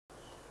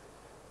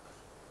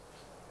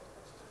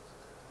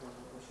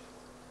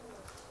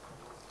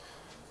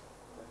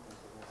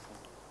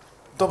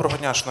Доброго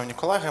дня, шановні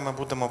колеги. Ми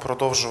будемо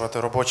продовжувати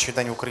робочий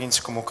день в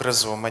Українському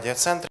кризовому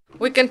медіа-центрі.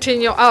 We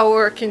continue our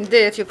work in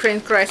day at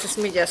Ukraine Crisis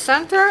Media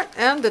Center,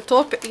 and the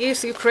topic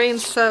is Ukraine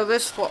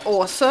Service for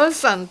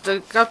authors and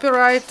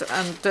copyright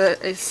and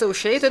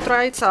associated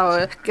rights.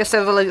 Our guest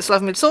is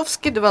Vladislav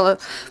Mitsovskyi,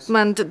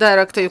 Development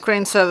Director,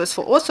 Ukraine Service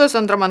for authors,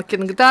 and Roman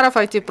Kirdanov,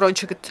 IT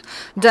Project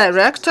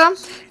Director,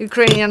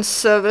 Ukrainian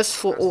Service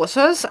for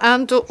authors.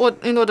 And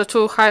in order to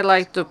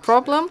highlight the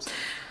problem,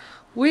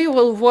 we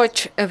will watch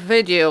a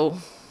video.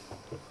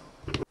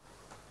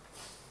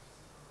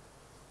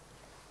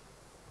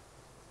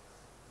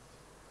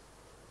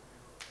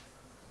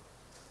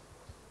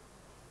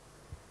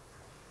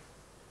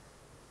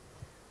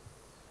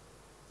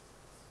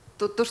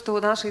 То, что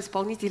наши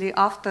исполнители,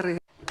 авторы.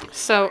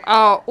 So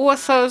our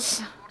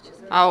authors,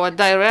 our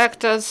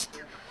directors,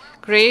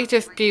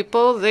 creative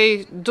people,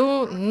 they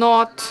do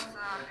not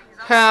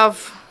have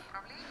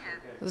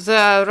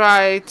their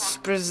rights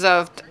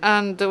preserved.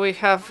 And we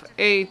have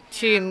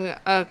 18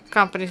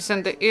 companies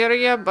in the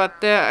area,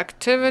 but their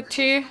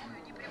activity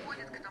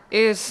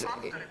is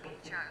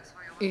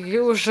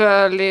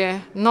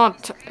usually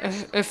not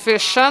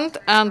efficient,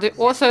 and the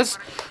authors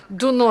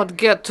do not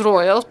get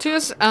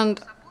royalties. And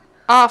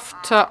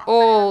after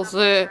all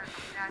the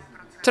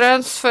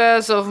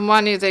transfers of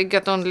money, they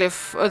get only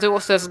the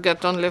authors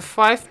get only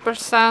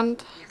 5%,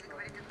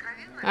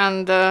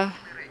 and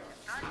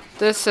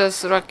this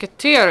is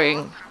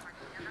racketeering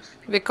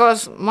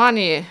because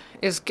money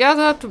is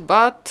gathered,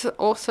 but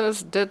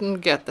authors didn't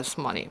get this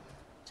money.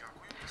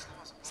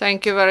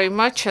 Thank you very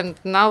much. And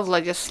now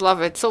Vladislav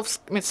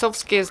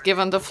Mitsovskyi is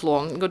given the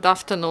floor. Good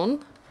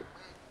afternoon.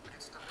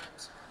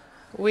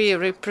 We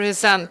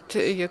represent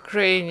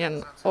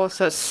Ukrainian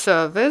Authors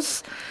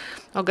Service,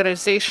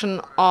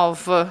 organization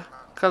of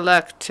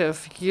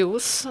collective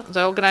use,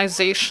 the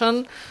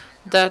organization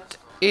that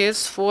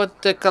is for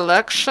the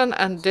collection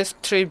and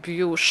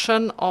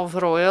distribution of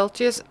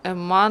royalties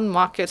among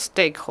market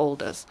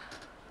stakeholders.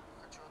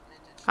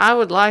 I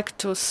would like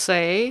to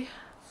say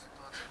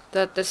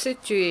that the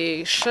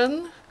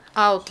situation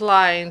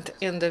outlined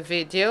in the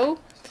video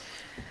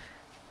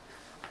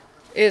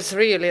is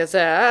really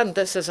there, and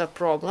this is a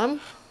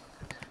problem.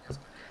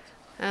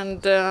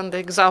 And on the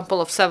example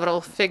of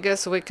several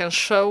figures, we can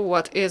show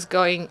what is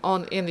going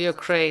on in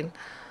Ukraine.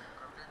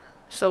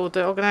 So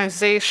the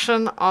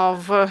organization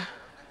of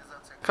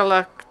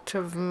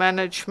collective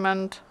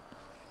management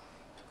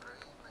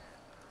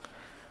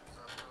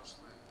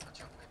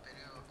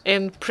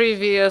in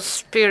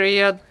previous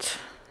period,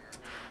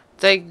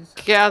 they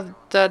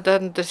gathered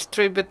and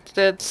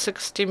distributed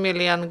 60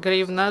 million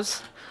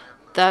hryvnias.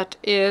 That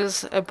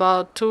is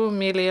about 2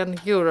 million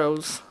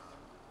euros.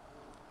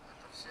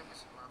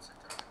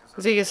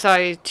 These are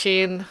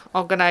 18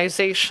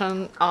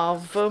 organizations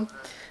of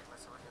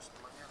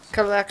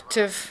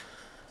collective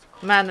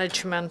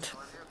management.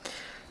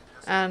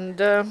 And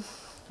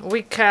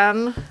we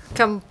can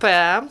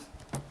compare.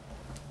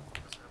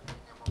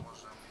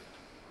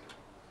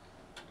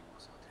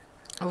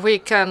 We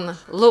can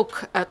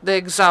look at the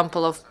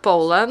example of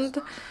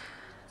Poland.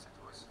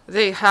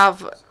 They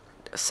have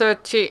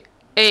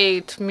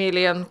 38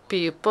 million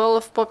people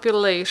of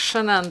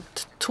population and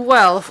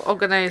 12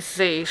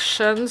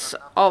 organizations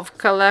of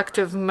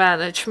collective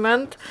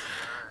management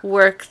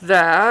work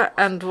there,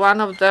 and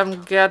one of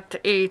them get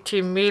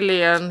 80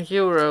 million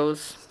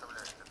euros.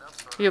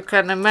 You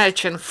can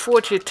imagine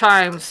 40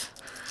 times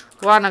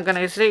one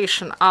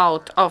organization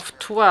out of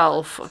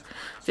 12.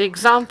 The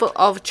example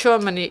of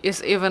Germany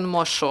is even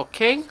more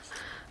shocking.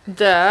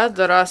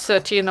 There are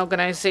 13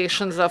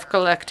 organizations of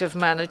collective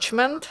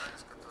management.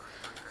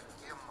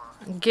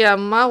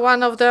 Gemma,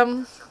 one of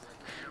them,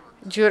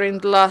 during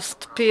the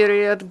last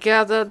period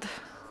gathered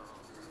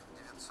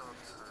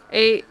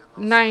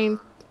 99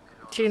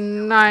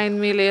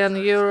 million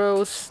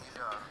euros.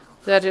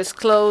 That is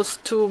close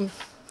to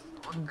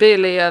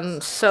billion.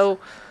 So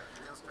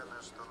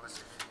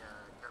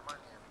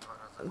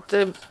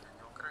the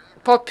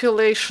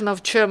population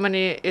of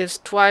Germany is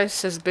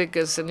twice as big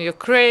as in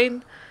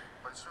Ukraine.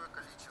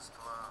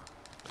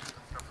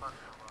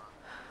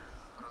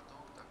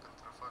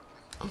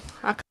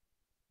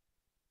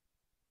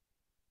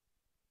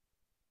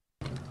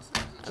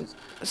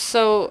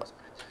 So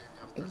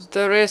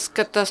there is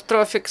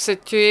catastrophic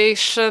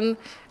situation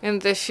in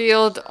the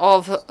field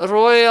of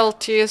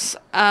royalties,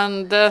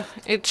 and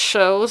it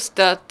shows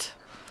that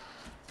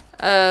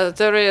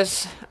there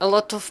is a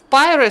lot of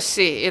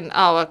piracy in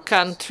our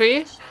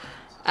country,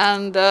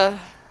 and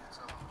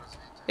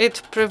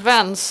it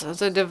prevents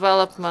the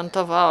development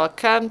of our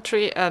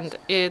country, and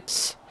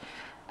it's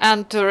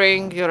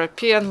entering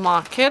European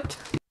market.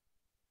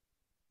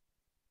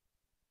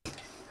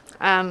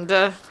 And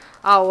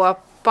our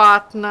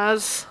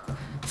partners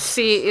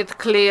see it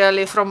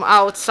clearly from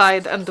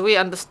outside, and we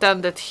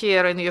understand it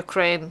here in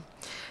Ukraine.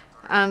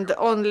 And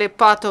only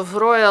part of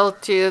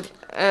royalty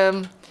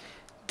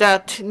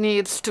that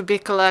needs to be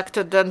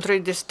collected and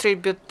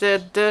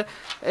redistributed,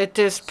 it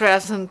is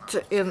present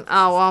in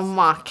our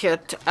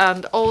market.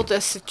 And all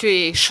the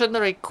situation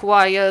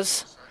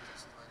requires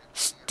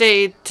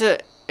state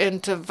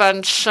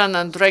intervention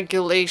and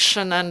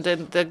regulation, and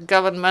in the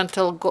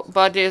governmental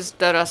bodies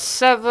there are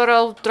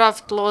several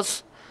draft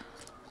laws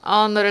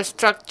on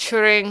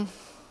restructuring.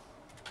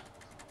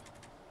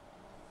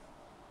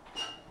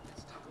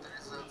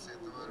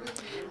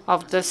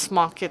 Of this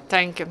market.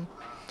 Thank you.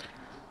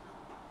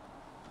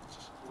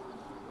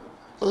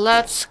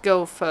 Let's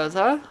go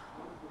further.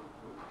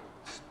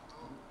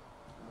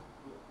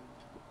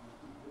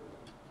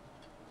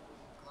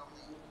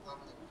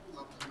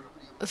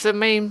 The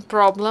main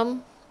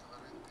problem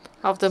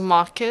of the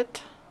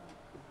market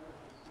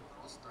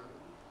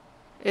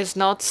is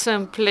not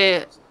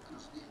simply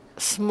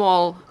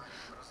small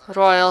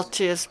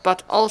royalties,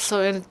 but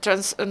also in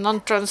a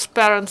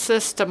non-transparent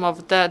system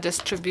of their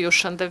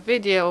distribution. The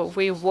video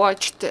we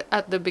watched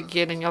at the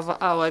beginning of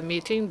our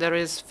meeting, there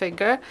is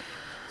figure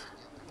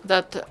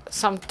that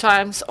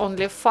sometimes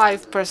only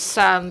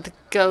 5%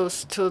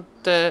 goes to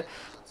the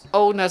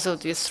owners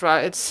of these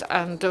rights,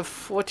 and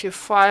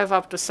 45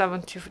 up to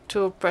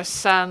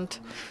 72%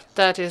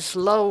 that is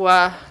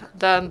lower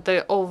than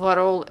the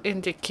overall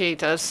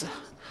indicators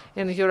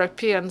in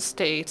European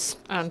states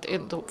and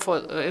in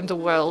the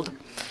world.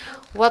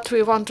 What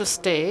we want to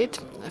state,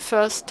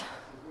 first,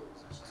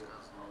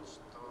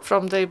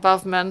 from the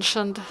above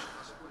mentioned,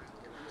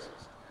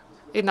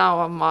 in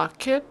our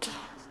market,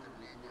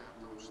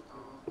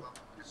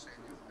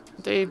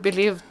 they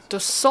believe to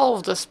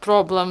solve this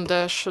problem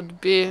there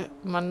should be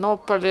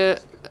monopoly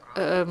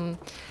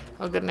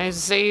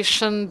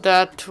organization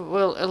that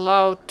will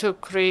allow to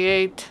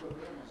create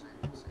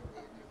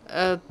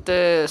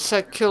the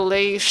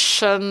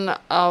circulation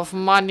of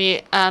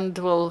money and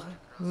will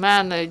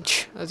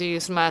manage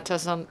these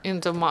matters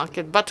in the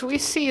market. But we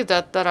see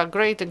that there are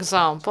great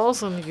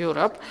examples in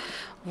Europe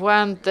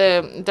when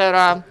they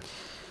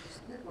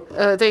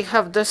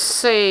have the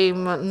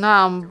same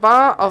number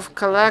of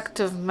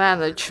collective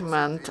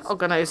management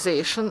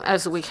organization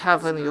as we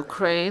have in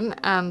Ukraine,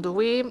 and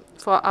we,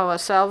 for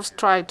ourselves,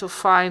 try to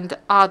find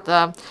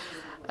other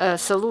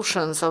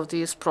solutions of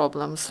these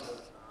problems.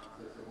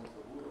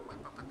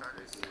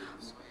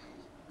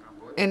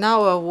 In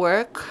our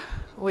work,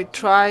 we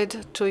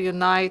tried to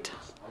unite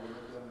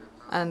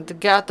and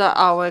gather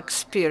our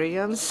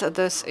experience.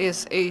 This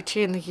is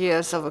 18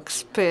 years of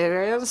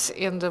experience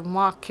in the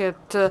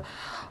market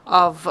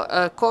of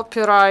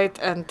copyright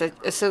and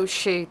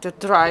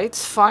associated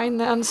rights,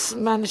 finance,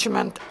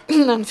 management,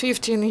 and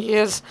 15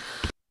 years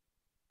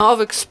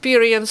of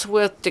experience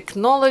with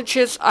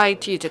technologies,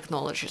 IT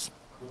technologies.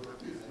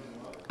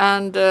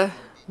 And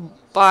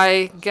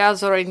by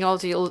gathering all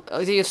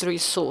these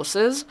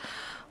resources,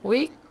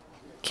 we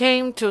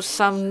came to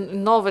some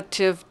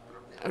innovative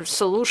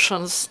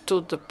solutions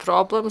to the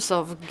problems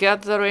of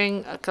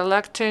gathering,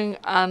 collecting,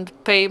 and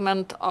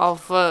payment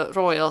of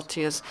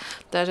royalties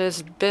that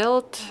is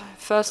built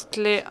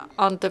firstly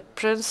on the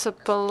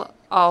principle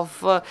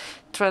of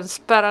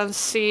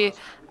transparency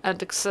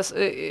and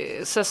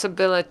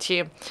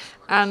accessibility.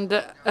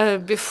 And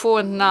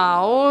before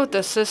now,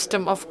 the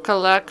system of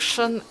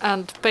collection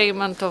and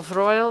payment of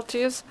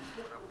royalties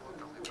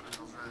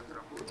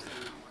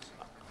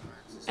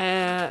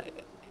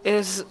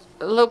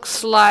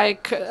looks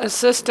like a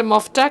system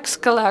of tax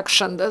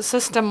collection, the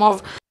system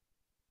of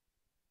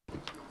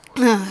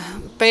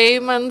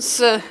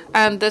payments,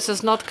 and this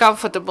is not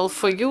comfortable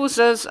for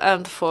users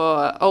and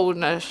for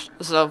owners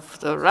of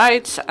the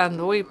rights.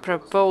 And we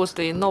propose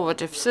the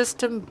innovative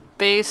system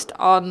based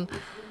on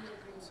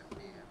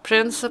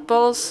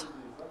principles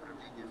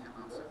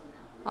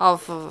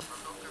of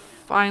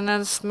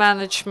finance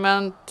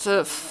management,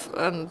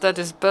 and that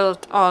is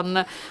built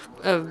on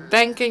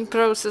banking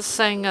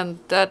processing, and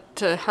that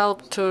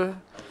help to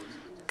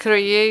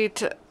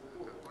create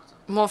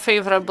more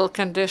favorable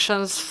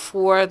conditions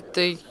for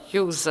the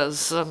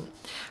users,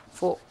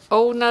 for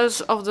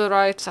owners of the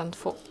rights and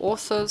for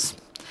authors.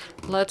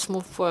 Let's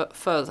move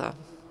further.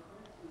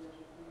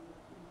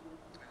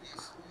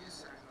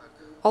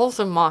 All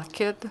the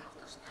market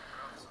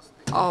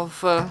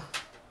of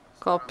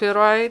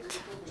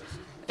copyright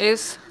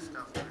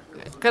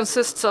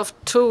consists of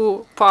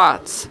two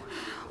parts: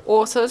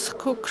 authors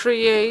who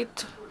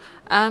create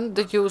and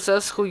the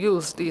users who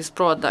use these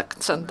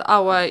products. And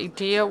our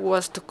idea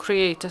was to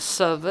create a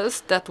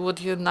service that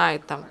would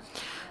unite them,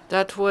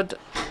 that would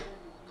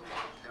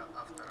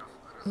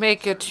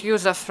make it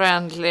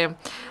user-friendly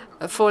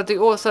for the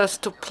authors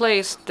to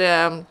place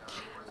their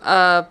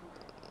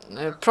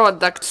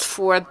products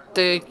for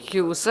the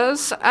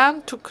users,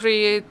 and to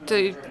create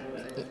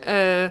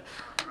a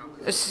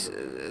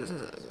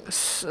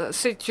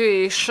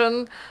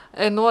situation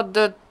in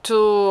order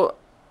to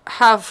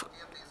have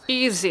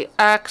easy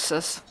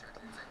access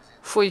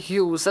for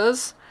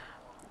users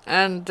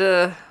and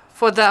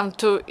for them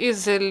to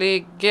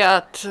easily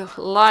get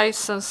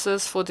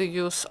licenses for the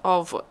use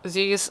of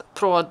these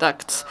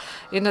products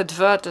in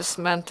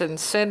advertisement, in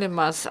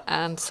cinemas,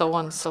 and so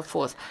on and so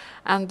forth.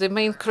 And the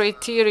main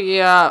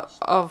criteria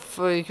of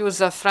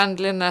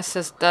user-friendliness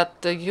is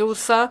that the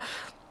user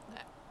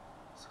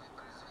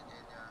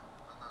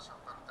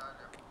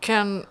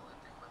can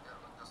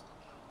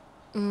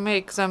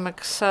make them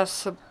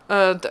accessible.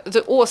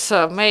 The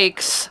author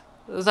makes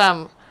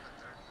them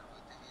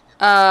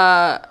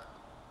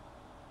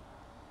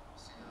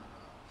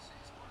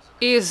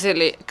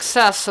easily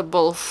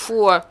accessible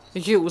for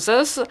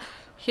users.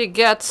 He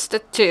gets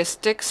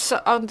statistics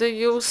on the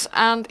use,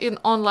 and in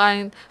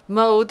online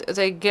mode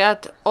they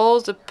get all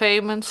the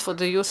payments for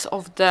the use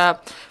of the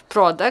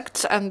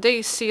products, and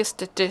they see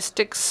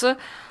statistics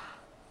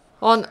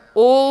on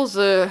all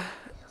the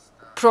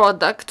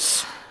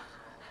products,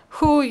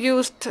 who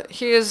used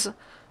his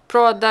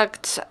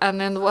products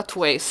and in what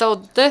way. So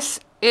this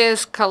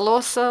is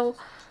colossal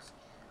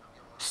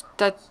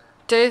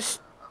statistics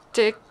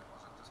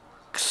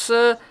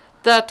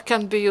that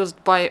can be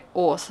used by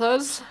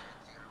authors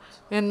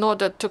in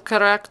order to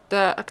correct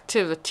the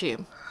activity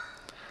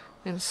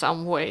in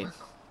some way.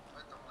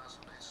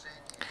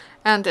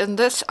 And in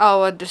this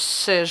our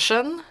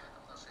decision,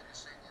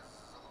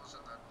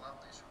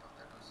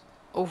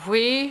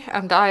 we,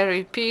 and I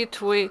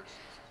repeat, we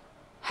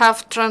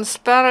have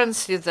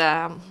transparency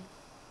there.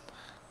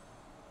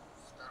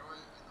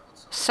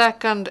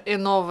 Second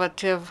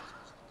innovative,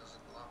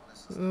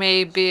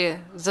 maybe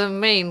the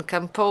main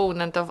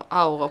component of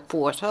our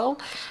portal,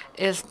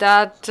 is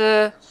that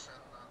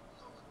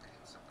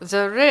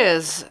there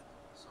is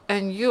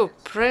a new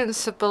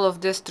principle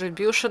of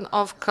distribution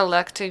of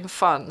collecting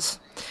funds.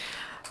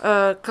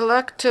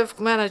 Collective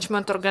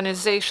management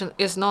organization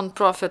is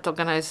non-profit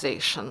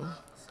organization.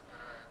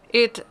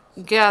 It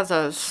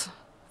gathers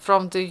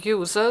from the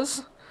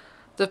users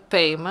the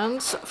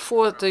payments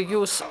for the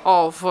use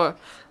of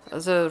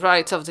the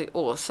rights of the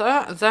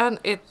author. Then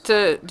it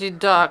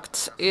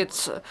deducts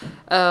its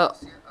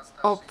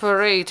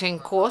operating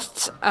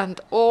costs,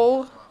 and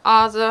all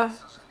other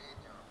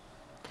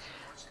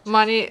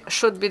money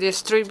should be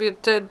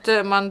distributed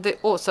among the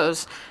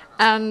authors.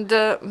 And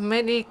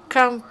many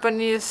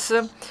companies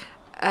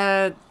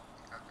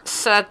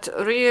set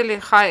really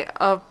high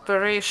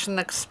operation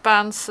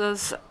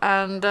expenses,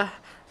 and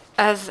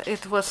as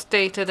it was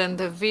stated in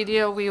the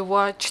video we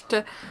watched,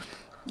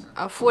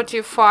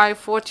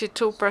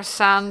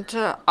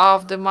 42%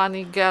 of the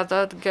money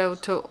gathered go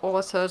to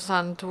authors,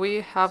 and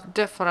we have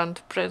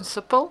different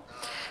principle.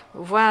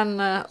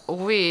 When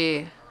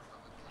we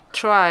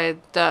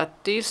tried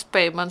that these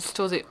payments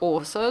to the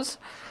authors,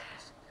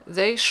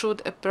 they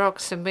should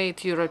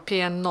approximate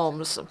European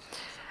norms.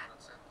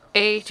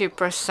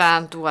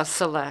 80% was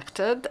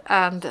selected,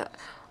 and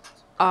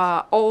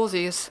all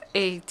these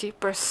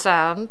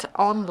 80%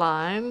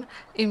 online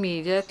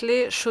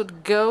immediately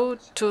should go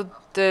to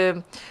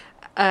the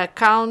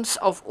accounts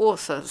of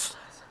authors.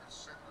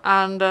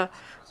 And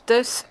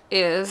this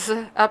is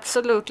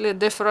absolutely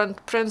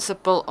different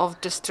principle of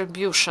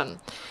distribution.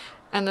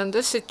 And in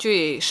this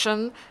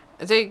situation,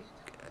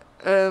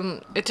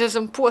 it is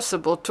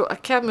impossible to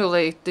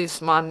accumulate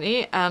this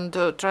money and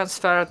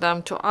transfer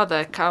them to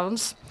other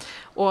accounts,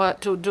 or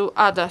to do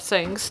other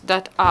things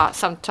that are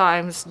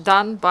sometimes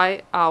done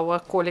by our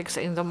colleagues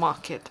in the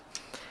market.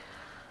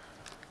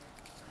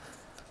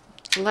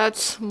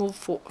 Let's move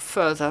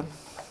further.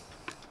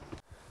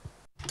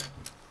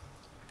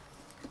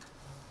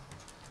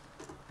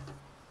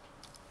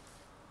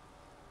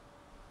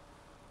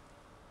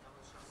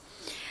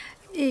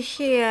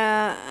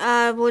 Here,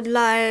 I would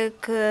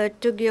like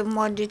to give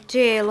more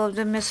detail of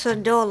the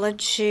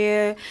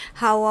methodology,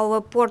 how our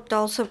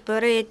portals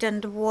operate,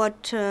 and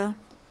what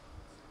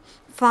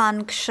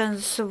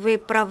functions we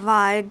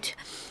provide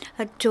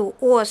to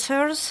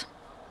authors.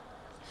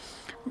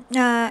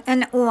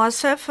 An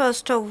author,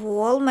 first of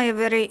all, may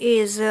very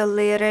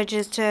easily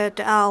register at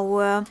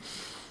our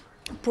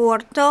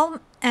portal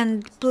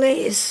and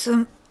place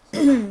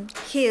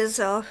his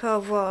or her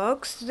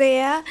works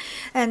there,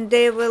 and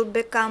they will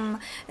become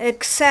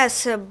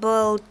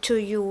accessible to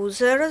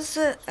users,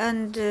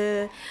 and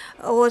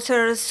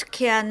authors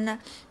can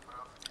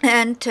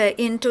enter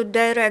into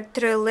direct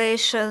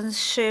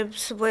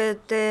relationships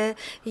with the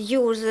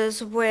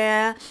users,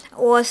 where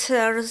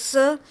authors'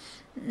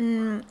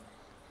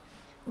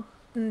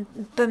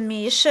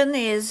 permission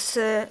is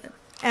a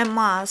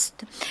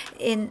must.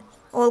 In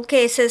all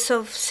cases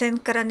of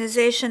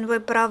synchronization, we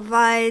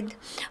provide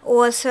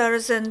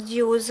authors and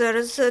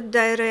users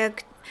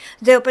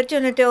the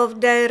opportunity of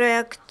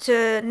direct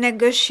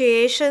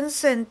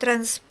negotiations and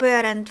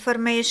transparent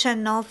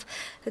formation of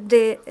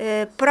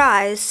the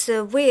price.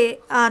 We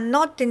are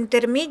not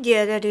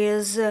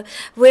intermediaries.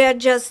 We are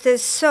just a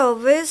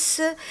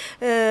service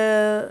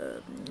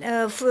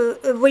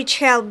which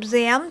helps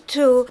them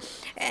to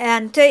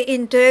enter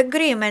into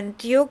agreement.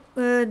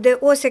 The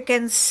author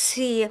can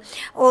see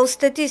all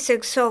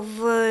statistics of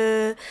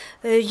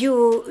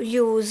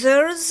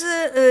users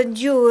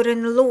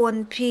during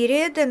loan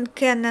period, and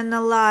can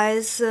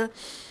analyze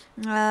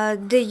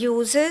the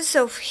uses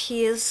of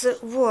his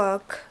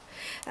work.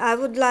 I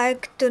would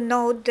like to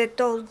note that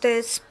all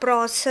this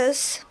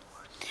process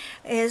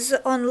is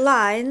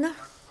online.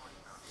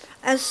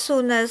 As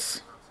soon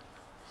as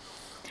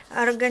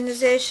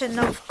organization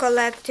of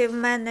collective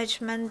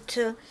management,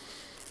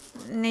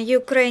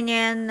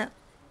 Ukrainian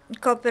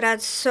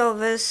Copyright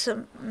Service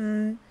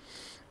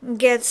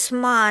gets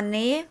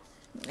money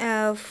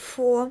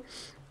for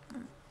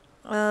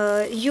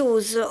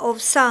use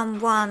of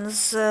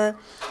someone's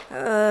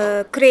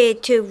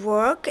creative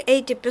work,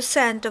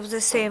 80% of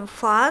the same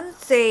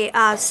funds, they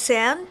are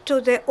sent to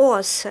the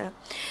author.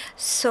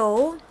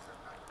 So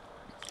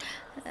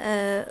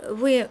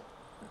we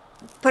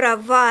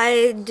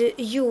provide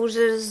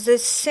users the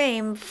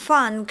same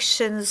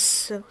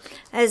functions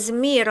as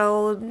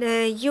Miro.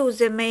 The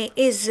user may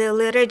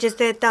easily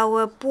register at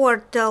our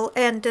portal,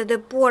 enter the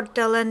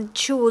portal and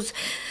choose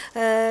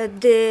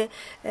the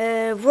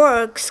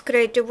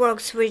creative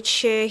works which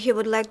he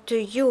would like to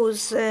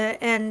use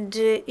and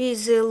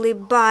easily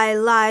buy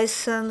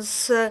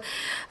license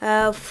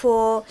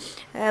for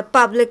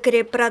public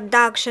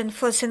reproduction,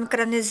 for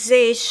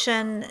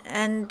synchronization,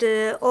 and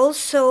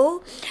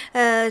also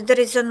there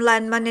is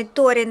online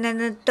monitoring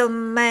and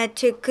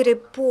automatic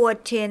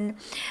reporting.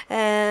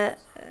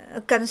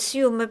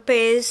 Consumer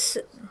pays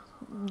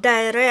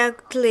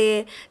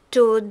directly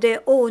to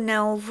the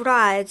owner of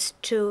rights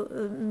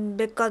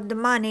because the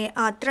money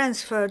are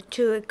transferred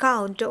to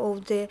account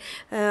of the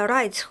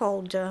rights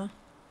holder,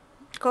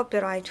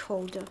 copyright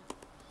holder.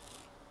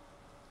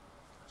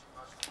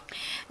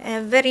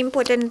 A very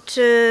important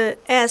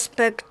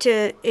aspect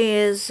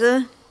is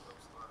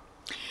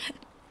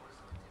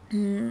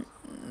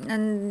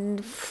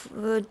and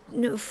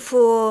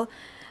for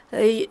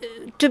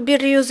to be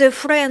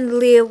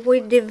user-friendly,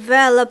 we've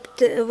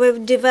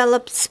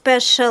developed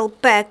special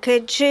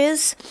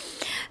packages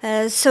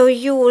so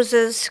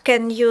users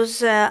can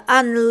use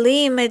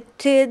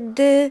unlimited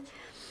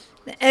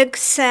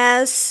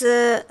access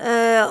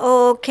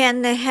or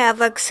can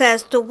have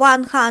access to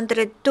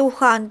 100,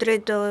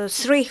 200 or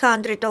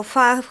 300 or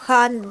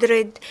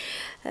 500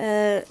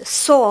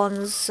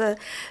 songs.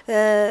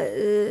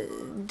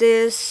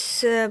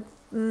 This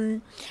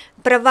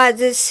provides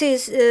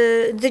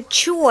the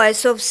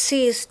choice of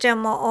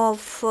system of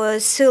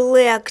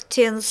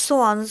selecting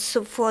songs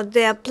for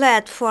their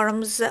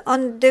platforms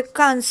on the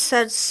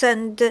concerts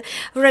and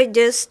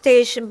radio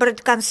station,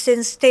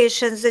 broadcasting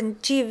stations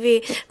and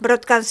TV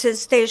broadcasting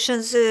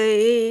stations.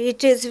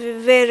 It is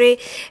very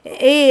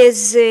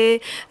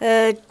easy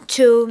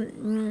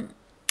to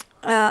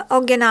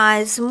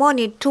organize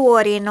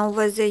monitoring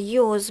over the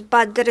use,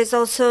 but there is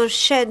also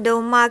shadow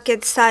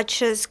markets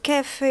such as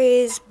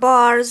cafes,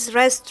 bars,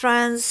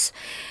 restaurants,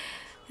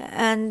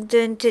 and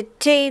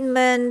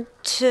entertainment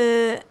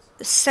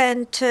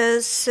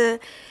centers,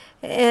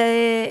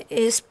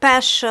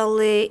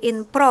 especially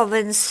in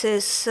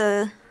provinces.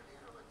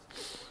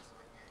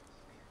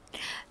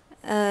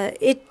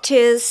 It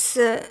is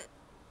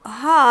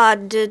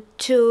hard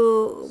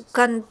to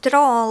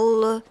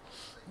control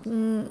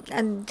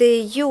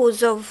the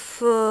use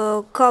of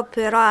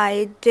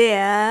copyright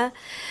there.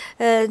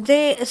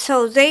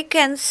 So they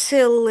can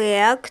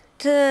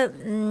select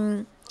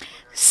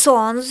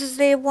songs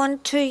they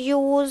want to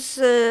use,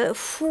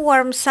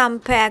 form some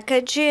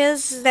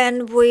packages,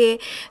 then we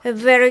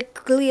very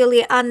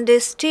clearly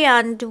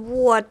understand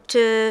what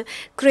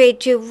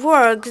creative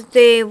works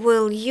they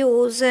will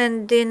use,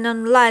 and in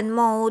online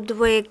mode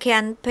we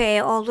can pay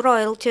all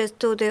royalties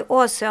to the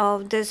author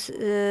of this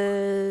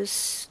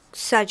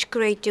such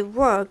creative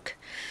work.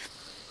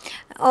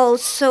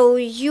 Also,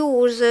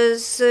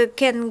 users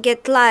can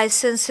get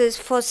licenses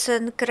for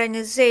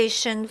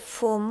synchronization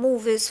for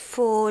movies,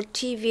 for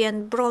TV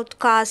and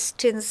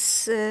broadcasting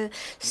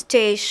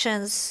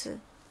stations.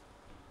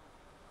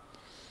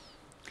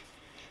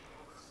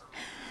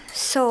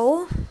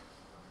 So,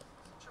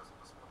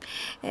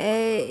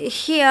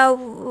 here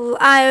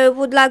I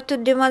would like to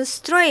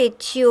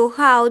demonstrate you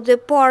how the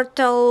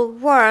portal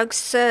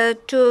works.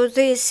 To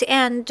this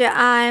end,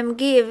 I'm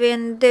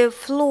giving the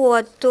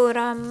floor to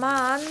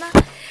Roman,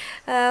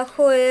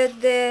 who is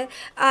the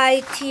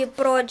IT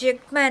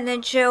project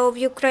manager of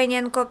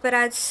Ukrainian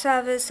Copyright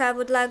Service. I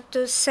would like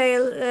to say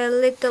a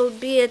little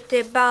bit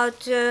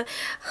about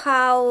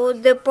how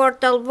the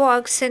portal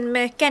works in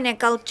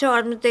mechanical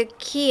terms. The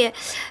key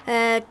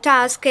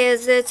task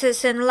is it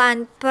is an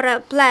online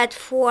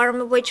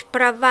platform which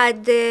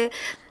provides the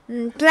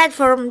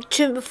platform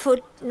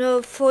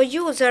for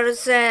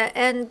users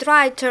and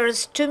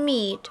writers to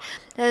meet.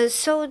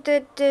 So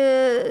that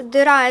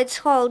the rights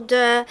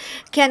holder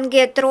can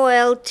get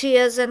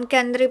royalties and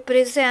can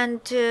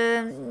represent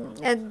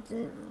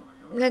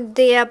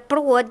their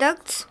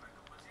products,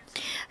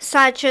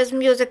 such as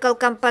musical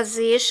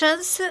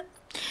compositions,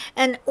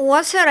 and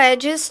also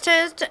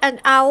registered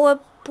at our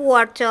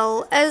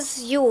portal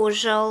as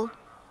usual.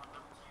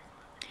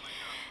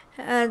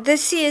 The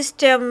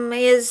system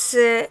is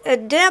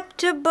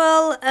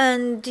adaptable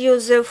and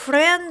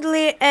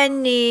user-friendly.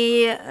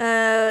 Any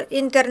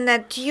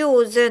internet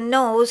user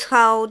knows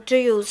how to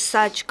use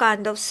such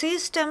kind of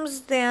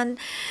systems. Then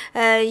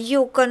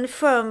you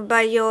confirm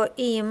by your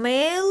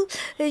email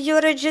your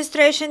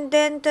registration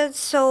data.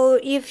 So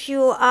if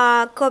you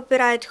are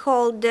copyright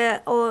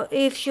holder or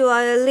if you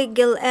are a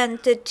legal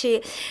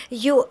entity,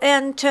 you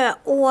enter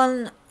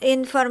on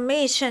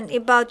information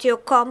about your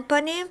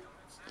company.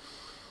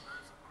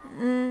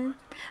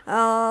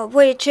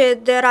 which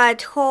the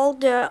right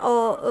holder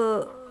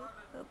or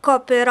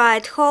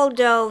copyright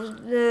holder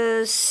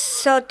of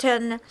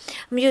certain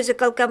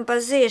musical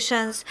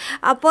compositions.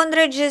 Upon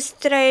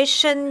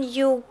registration,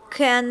 you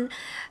can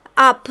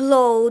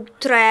upload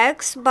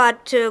tracks,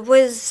 but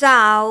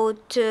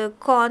without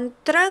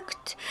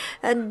contract,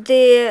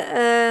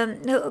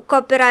 the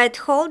copyright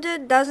holder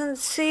doesn't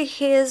see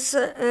his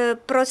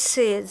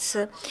proceeds.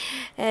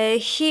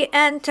 He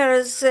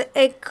enters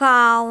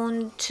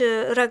account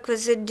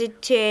requisite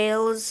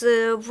details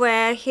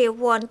where he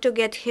want to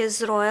get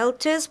his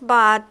royalties,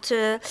 but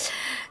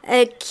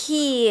a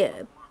key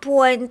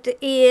point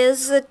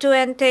is to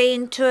enter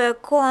into a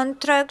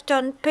contract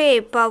on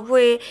paper.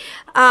 We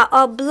are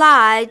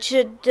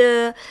obliged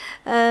to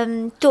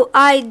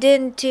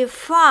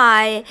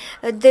identify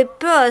the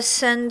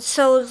person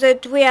so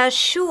that we are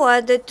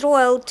sure that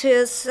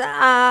royalties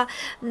are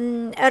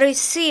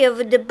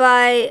received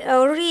by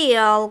a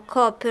real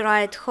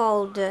copyright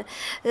holder.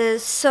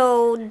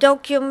 So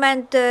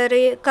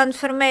documentary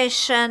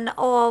confirmation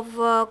of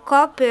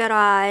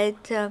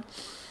copyright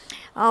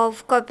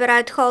of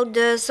copyright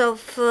holders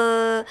of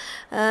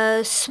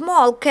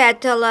small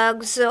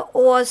catalogs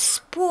or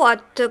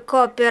spot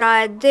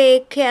copyright,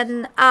 they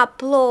can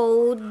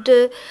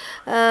upload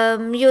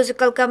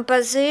musical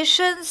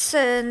compositions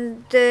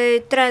and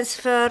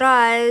transfer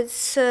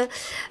rights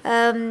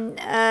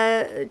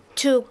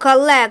to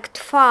collect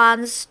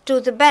funds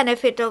to the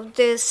benefit of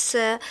this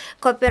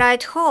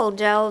copyright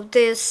holder, of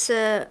this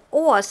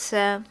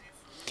author.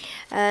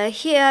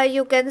 Here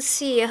you can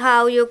see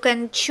how you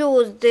can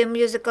choose the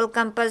musical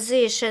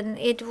composition.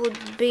 It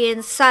would be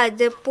inside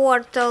the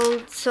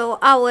portal, so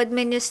our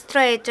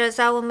administrators,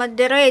 our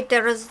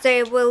moderators,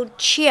 they will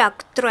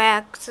check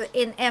tracks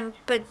in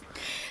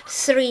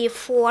MP3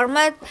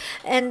 format,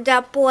 and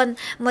upon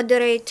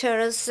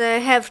moderators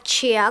have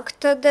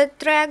checked the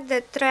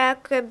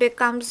track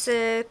becomes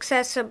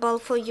accessible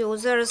for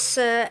users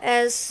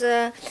as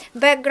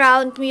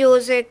background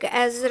music,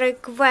 as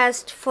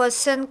request for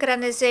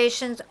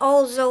synchronizations.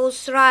 All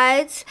those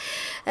rights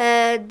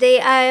they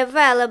are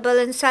available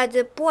inside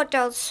the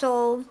portal,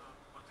 so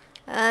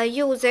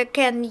user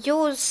can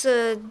use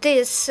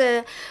these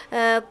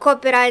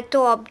copyright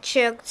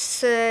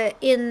objects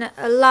in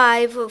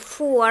live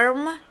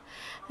form.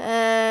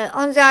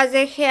 On the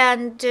other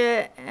hand,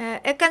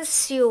 a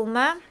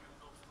consumer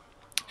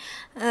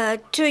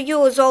to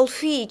use all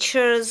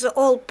features,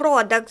 all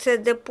products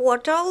at the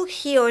portal,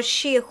 he or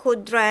she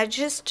could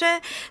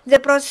register. The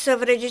process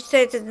of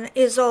registration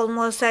is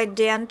almost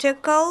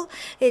identical.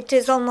 It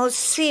is almost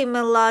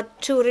similar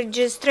to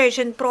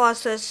registration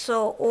process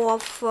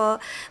of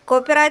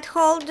copyright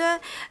holder,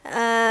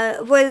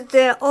 with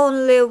the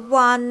only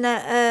one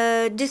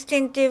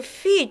distinctive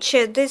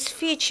feature. This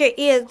feature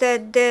is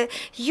that the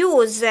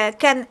user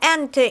can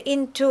enter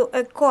into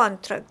a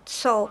contract.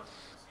 So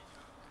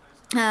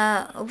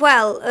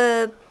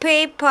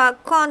paper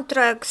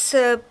contracts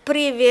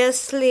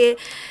previously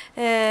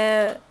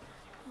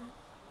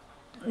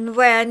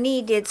were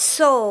needed,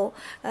 so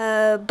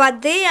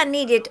but they are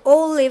needed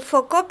only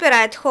for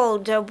copyright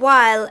holder,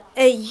 while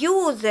a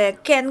user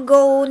can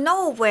go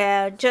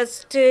nowhere,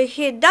 just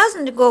he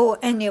doesn't go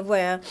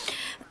anywhere.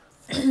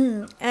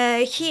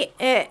 He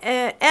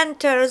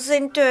enters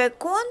into a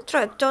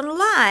contract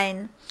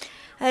online,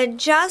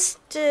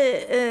 just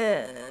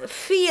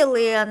fill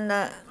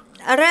in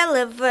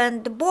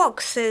relevant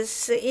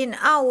boxes in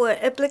our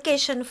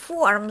application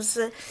forms,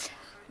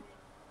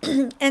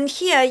 and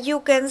here you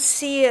can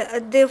see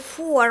the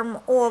form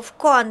of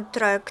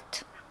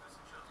contract.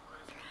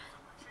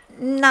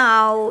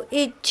 Now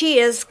it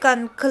is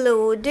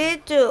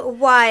concluded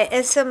via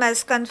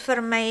SMS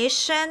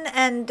confirmation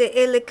and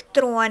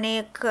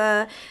electronic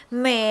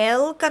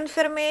mail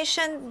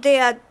confirmation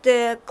that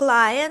the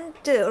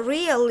client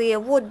really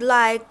would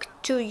like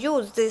to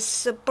use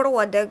this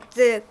product.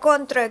 The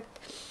contract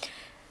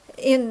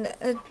in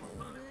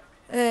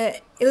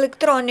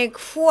electronic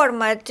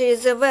format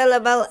is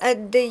available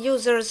at the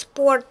user's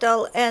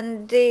portal,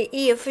 and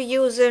if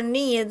user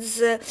needs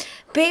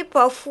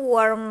paper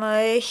form,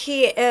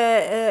 he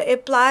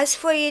applies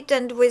for it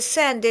and we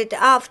send it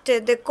after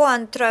the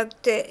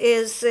contract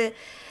is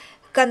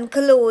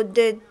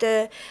concluded.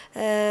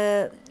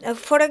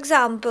 For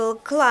example,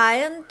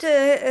 client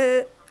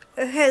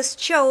has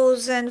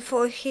chosen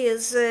for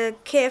his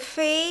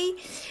cafe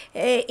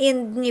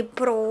in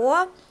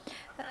Dnipro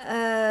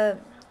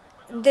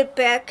the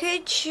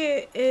package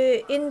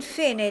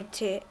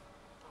Infinity.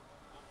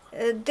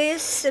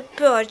 This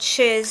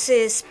purchase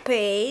is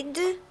paid,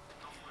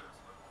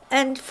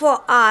 and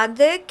for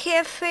other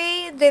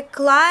cafe the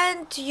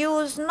client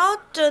use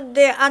not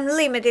the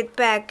unlimited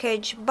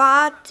package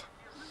but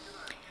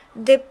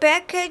the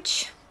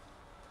package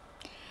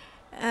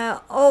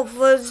of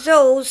of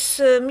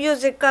those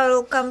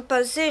musical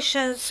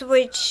compositions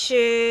which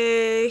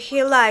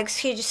he likes.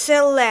 He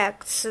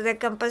selects the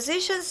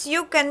compositions.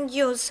 You can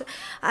use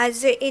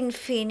as the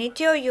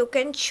infinity, or you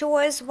can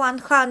choose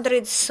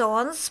 100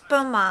 songs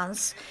per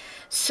month.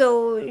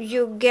 So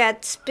you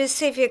get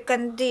specific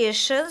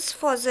conditions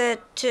for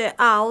that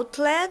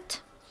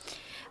outlet,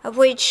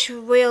 which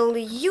will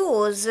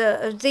use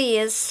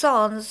these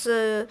songs.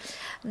 So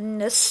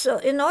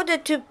in order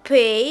to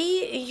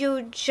pay,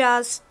 you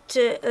just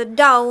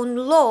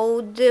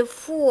download the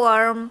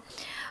form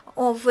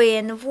of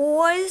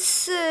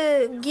invoice,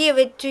 give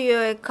it to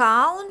your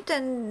account,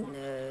 and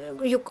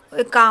your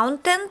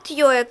accountant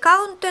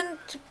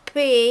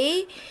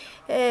pay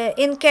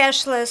in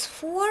cashless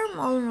form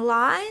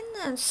online,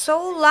 and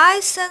so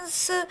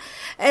license,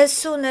 as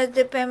soon as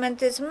the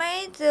payment is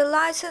made, the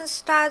license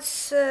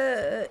starts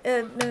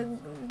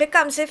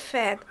becomes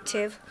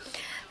effective.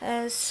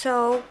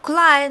 So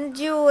client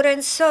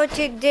during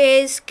 30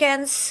 days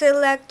can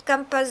select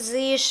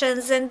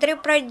compositions and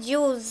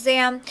reproduce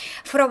them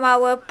from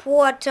our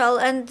portal,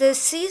 and the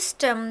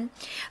system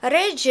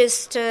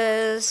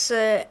registers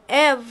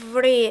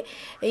every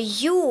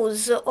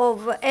use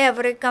of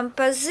every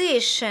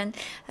composition.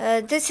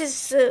 This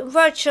is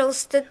virtual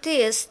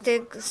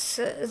statistics.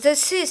 The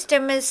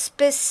system is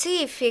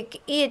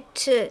specific.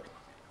 It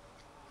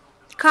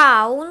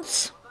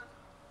counts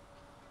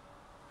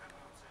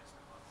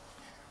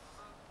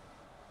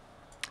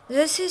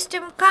the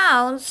system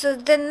counts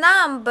the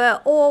number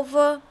of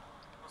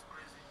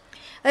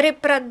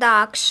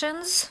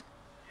reproductions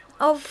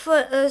of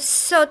a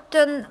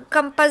certain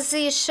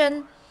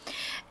composition,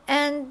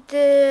 and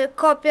the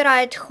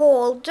copyright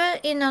holder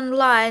in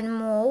online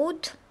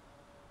mode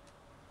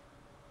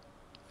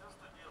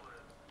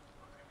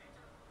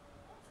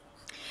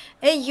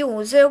a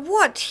user,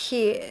 what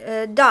he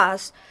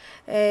does,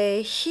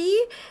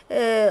 he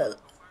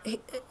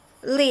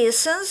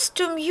listens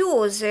to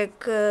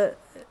music.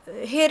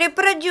 He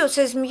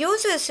reproduces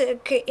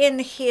music in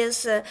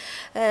his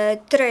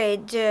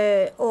trade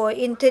or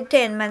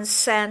entertainment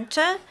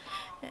center.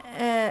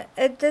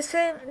 At the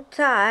same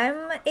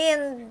time,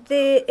 in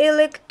the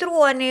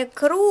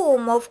electronic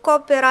room of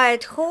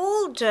copyright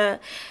holder,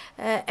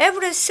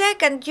 every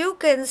second you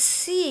can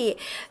see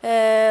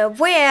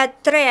where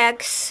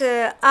tracks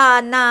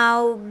are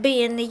now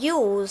being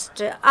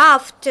used.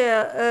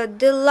 After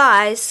the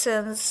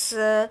license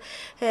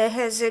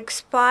has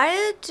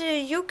expired,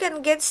 you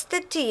can get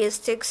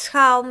statistics,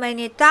 how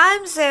many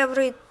times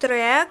every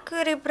track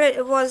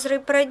was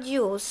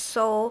reproduced.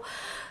 So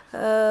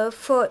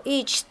for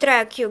each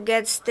track you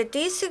get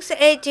statistics.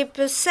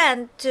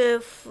 80%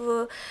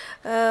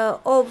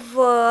 of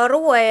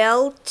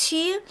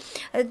royalty,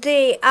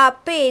 they are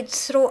paid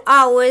through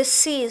our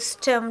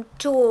system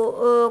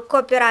to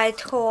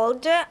copyright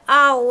holder.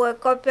 Our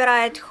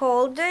copyright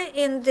holder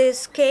in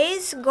this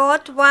case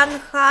got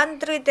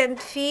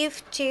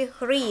 150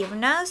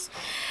 hryvnias.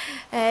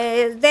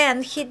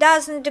 Then he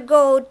doesn't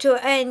go to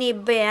any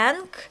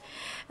bank.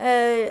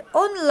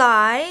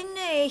 Online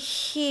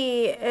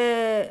he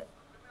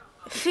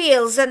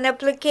fills an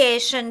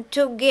application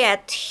to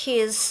get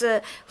his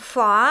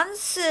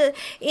funds.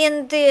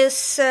 In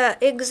this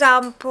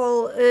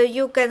example,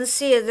 you can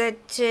see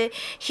that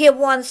he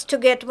wants to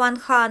get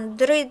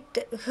 100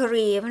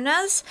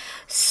 hryvnias,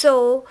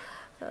 so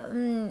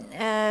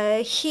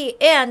he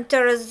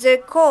enters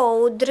the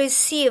code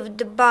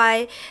received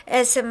by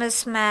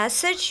SMS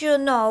message. You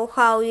know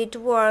how it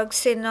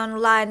works in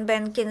online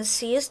banking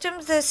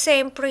systems. The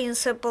same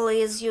principle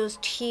is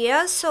used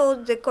here. So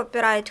the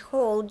copyright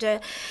holder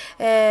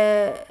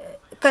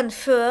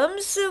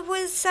confirms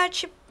with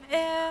such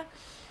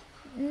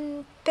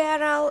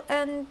peril,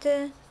 and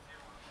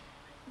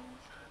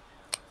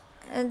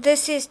the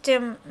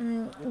system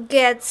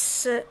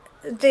gets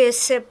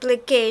this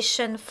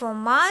application for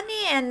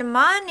money, and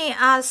money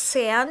are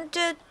sent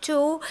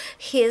to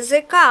his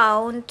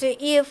account.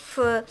 If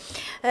a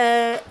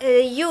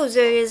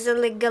user is a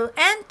legal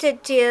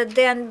entity,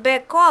 then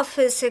back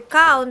office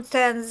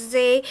accountants,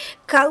 they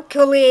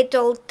calculate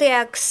all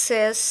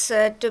taxes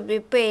to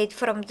be paid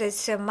from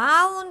this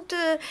amount,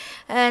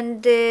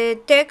 and the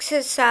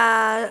taxes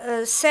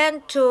are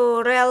sent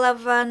to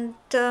relevant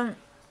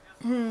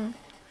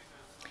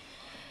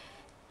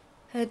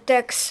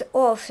tax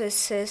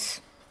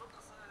offices.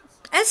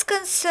 As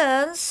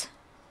concerns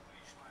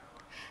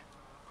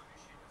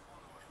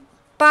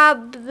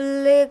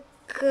public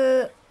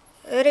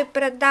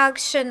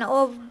reproduction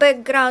of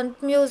background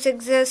music,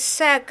 the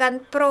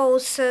second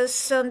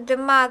process on the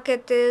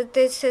market,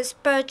 this is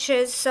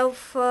purchase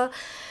of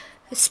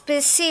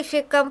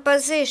specific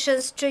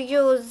compositions to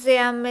use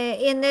them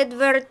in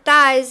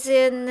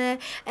advertising,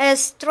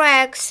 as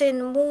tracks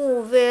in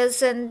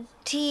movies and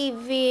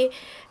TV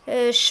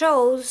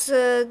shows.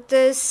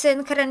 The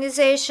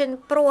synchronization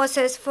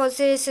process for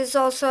this is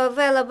also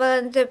available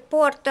in the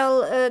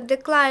portal. The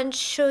client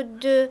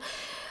should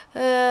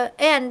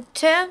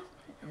enter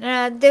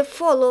the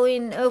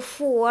following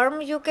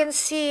form. You can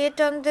see it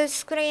on the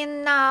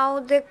screen now.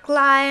 The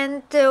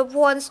client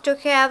wants to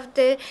have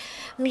the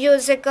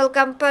musical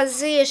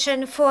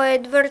composition for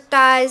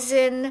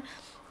advertising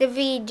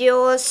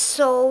videos.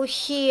 So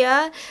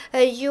here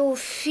you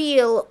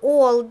fill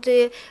all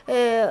the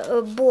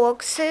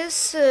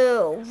boxes,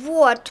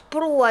 what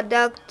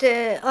product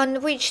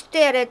on which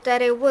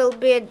territory will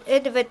be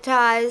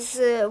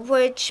advertised,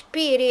 which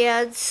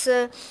periods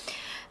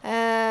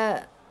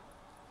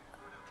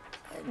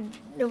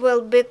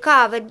will be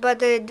covered by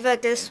the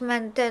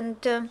advertisement,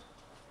 and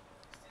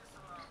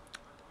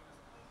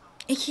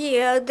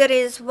here there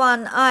is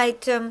one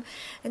item.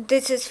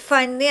 This is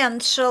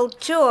financial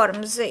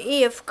terms.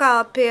 If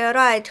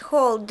copyright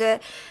holder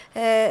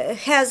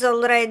has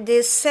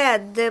already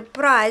set the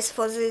price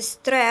for this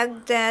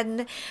track,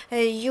 then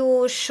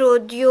you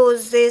should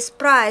use this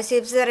price.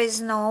 If there is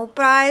no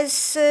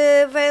price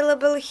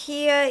available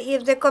here,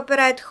 if the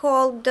copyright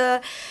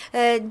holder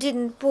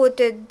didn't put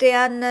it,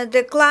 then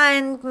the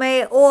client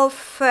may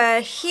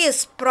offer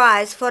his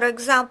price, for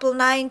example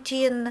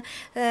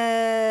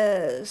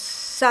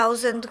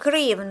 19,000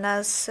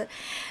 hryvnias.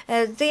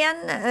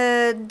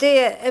 Then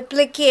the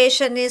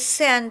application is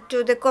sent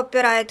to the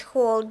copyright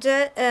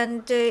holder,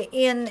 and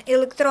in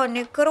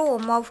electronic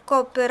room of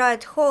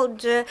copyright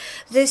holder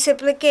this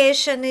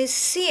application is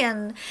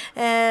seen.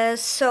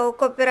 So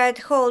copyright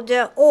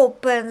holder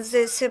opens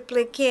this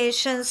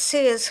application,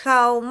 sees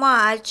how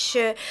much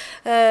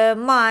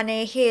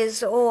money he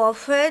is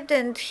offered,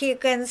 and he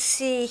can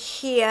see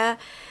here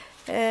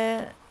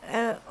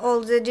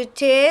all the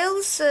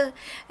details,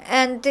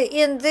 and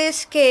in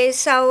this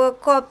case our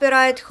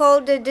copyright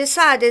holder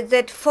decided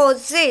that for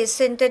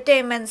this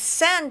entertainment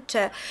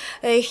center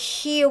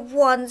he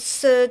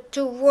wants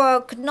to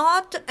work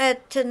not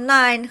at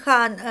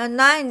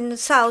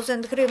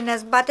 9,000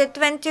 hryvnias but at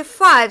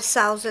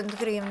 25,000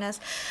 hryvnias.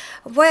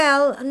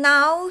 Well,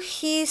 now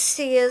he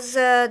sees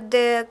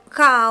the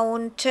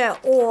count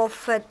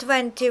of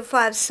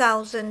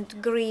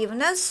 25,000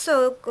 hryvnias,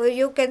 so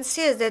you can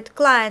see that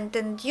client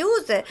and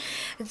user,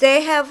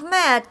 they have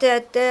met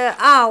at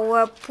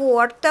our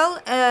portal.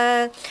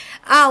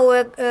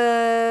 Our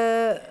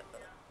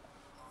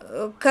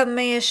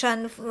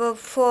commission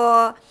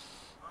for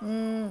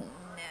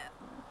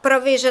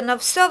provision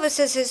of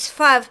services is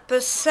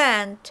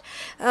 5%.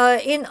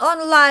 In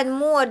online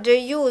mode, the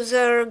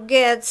user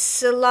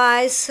gets a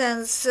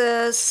license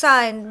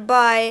signed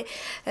by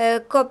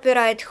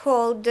copyright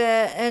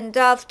holder, and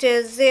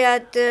after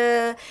that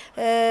the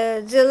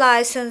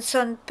license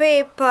on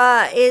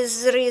paper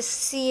is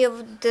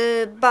received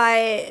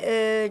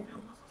by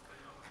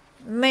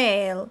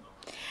mail.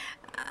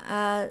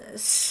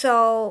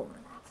 So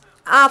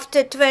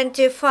after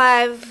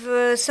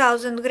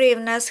 25,000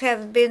 hryvnias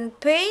have been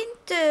paid,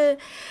 the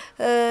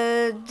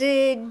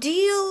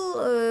deal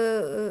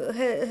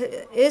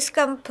is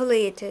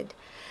completed.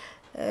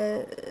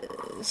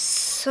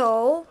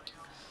 So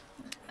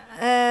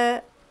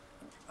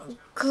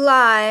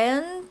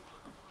client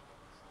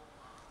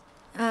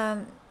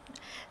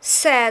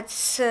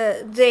sets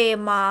the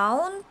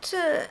amount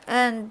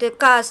and the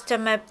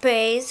customer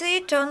pays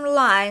it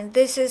online.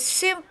 This is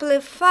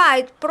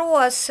simplified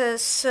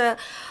process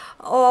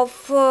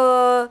of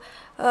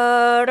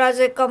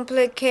rather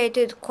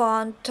complicated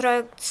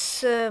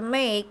contracts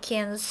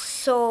making.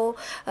 So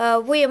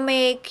we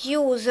make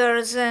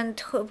users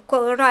and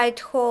right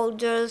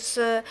holders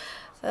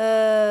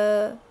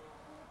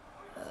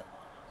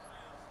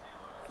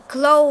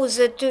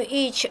closer to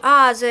each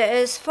other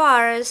as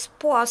far as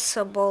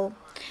possible.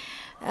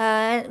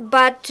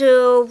 But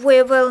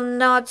we will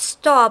not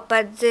stop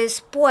at this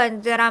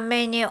point. There are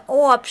many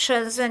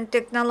options and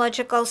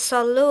technological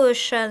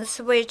solutions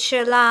which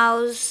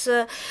allows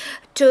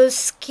to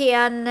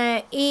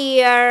scan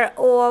ear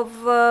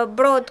of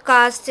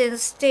broadcasting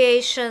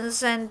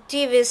stations and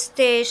TV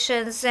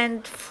stations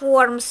and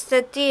form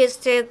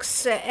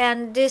statistics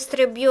and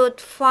distribute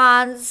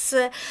funds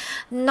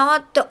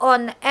not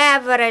on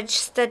average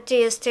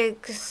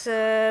statistics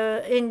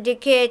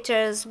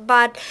indicators,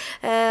 but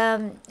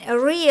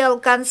real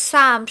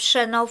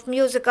consumption of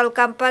musical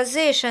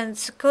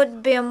compositions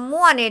could be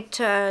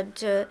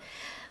monitored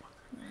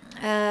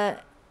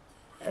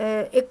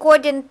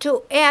according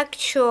to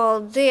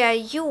actual their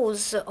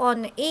use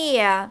on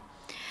air.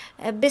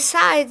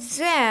 Besides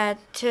that,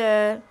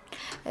 the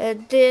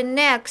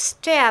next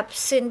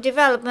steps in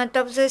development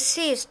of the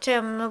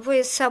system,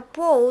 we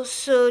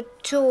suppose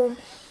to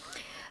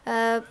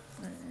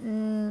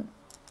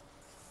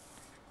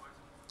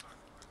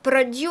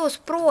produce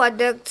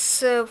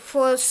products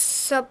for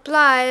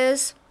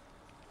suppliers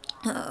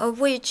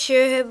which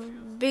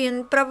have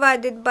been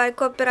provided by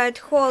copyright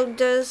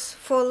holders,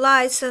 for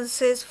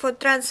licenses, for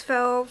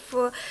transfer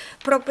of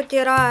property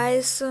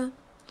rights.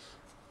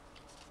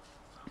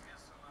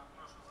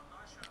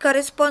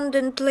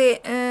 Correspondingly,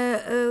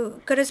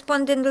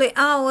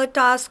 our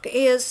task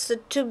is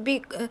to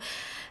be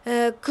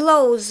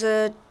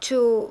closer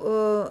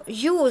to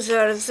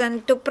users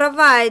and to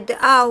provide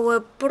our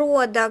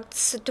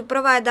products, to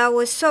provide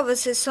our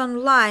services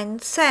online.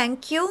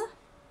 Thank you.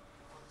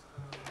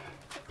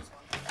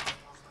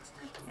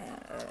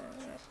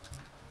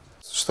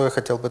 Что я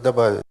хотел бы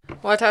добавить?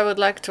 What I would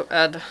like to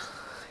add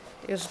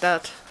is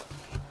that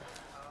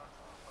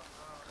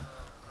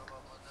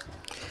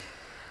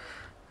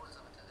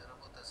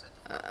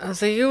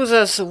the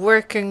users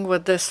working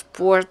with this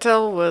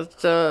portal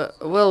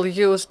will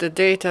use the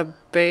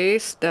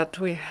database that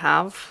we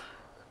have.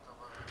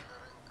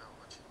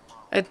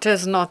 It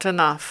is not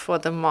enough for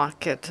the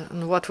market.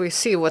 And what we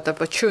see, what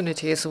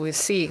opportunities we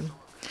see,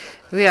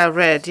 we are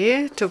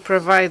ready to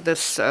provide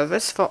this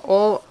service for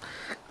all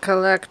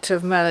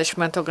collective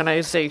management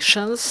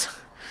organizations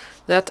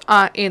that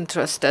are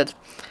interested.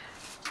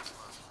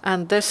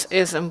 And this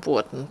is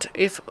important.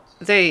 If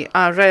they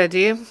are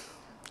ready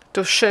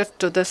to shift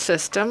to the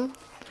system,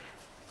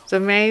 the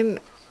main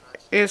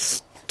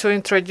is to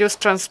introduce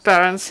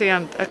transparency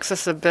and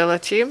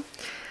accessibility.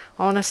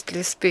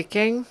 Honestly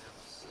speaking,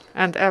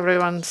 and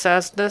everyone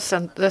says this,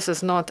 and this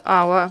is not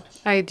our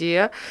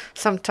idea,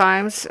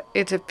 sometimes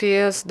it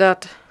appears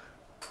that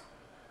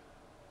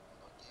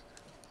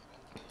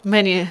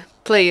many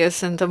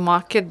players in the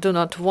market do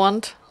not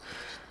want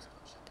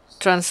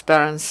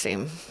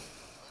transparency.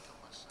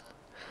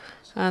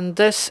 And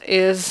this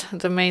is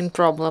the main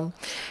problem.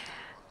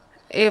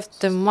 If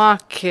the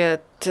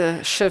market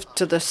shift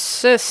to the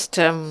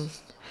system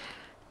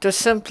to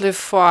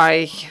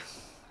simplify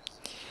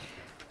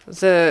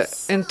the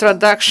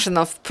introduction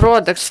of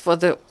products for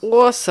the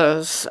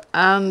authors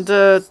and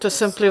to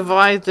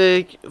simplify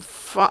the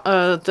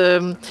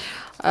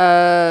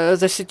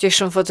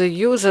situation for the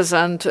users,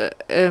 and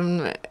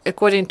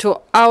according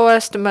to our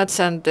estimates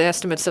and the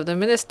estimates of the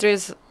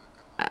ministries,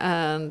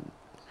 and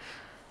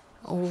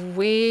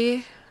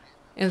we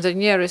in the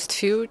nearest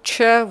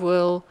future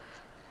will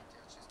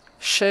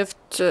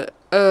shift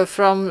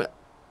from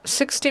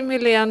 60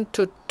 million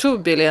to 2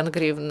 billion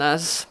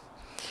hryvnias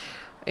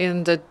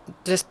in the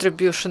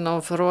distribution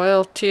of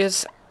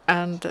royalties,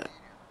 and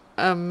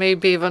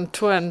maybe even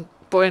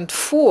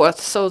 2.4.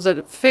 So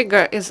the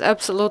figure is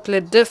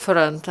absolutely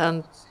different,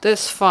 and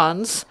these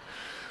funds,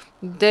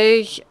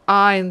 they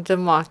are in the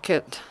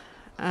market,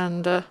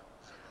 and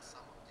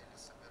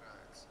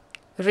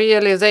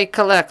really they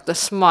collect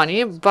this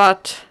money,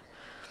 but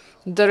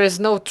there is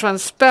no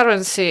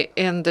transparency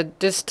in the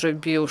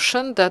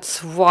distribution.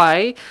 That's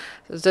why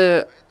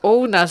the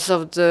owners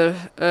of the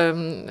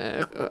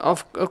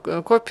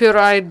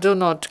copyright do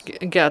not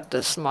get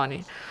this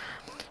money.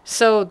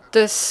 So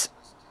this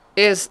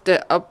is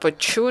the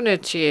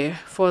opportunity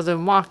for the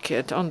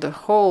market on the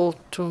whole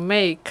to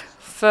make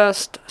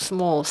first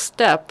small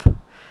step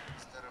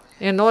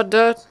in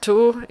order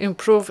to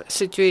improve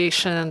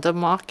situation in the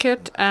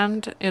market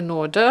and in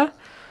order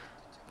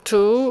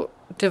to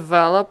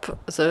develop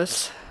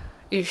this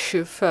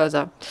issue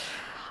further.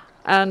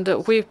 And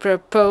we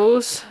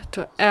propose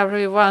to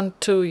everyone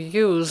to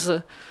use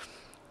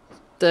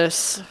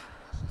this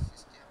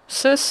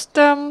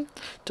system,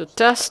 to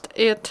test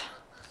it,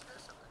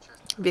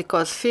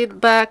 because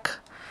feedback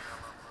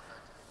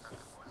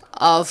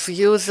of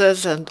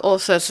users and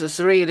authors is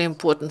really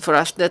important for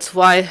us. That's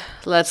why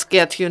let's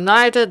get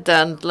united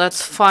and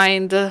let's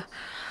find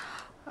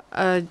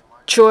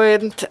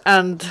joint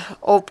and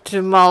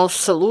optimal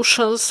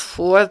solutions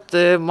for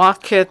the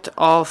market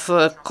of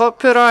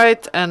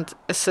copyright and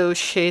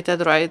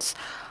associated rights.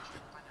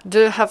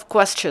 Do you have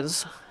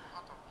questions?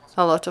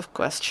 A lot of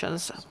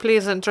questions.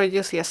 Please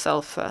introduce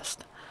yourself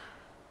first.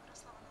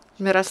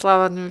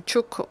 Miroslava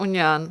Newchuk,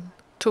 Union.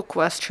 2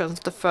 questions.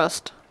 The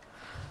first,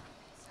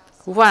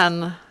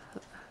 when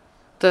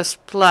this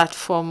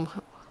platform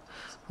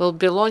will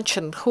be launched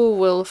and who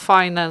will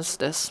finance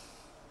this?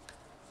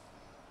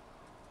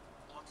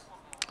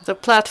 The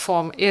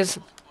platform is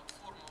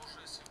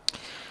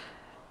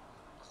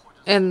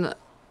in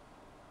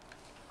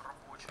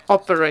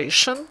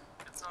operation,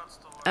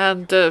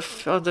 and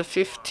on the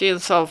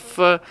 15th of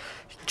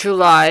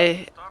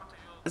July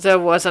there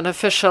was an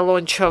official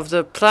launch of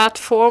the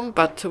platform,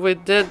 but we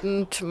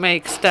didn't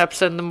make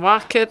steps in the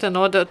market in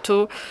order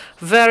to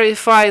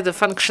verify the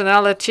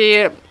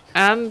functionality,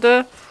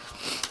 and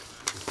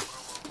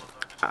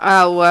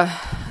our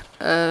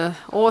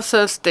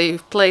authors, they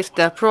placed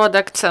their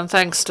products, and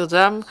thanks to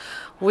them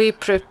we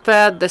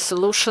prepared the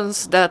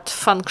solutions that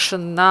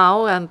function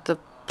now, and the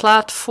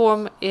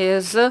platform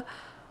is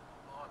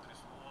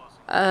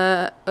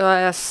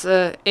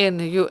in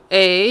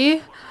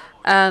UA,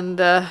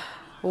 and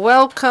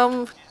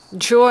welcome,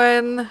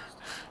 join,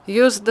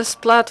 use this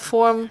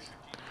platform.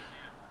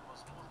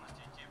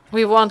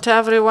 We want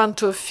everyone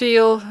to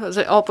feel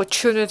the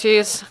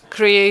opportunities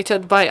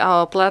created by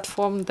our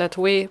platform that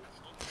we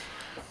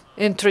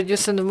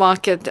introduce in the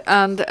market.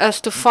 And as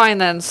to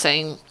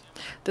financing,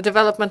 the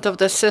development of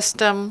the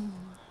system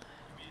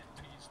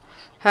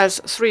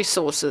has 3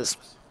 sources.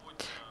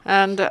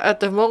 And at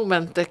the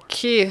moment, the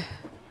key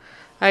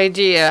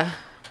idea,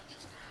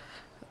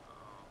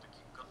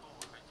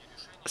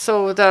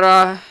 so there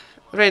are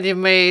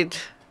ready-made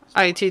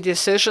IT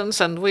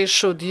decisions, and we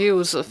should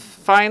use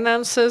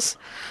finances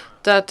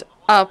that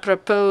are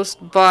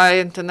proposed by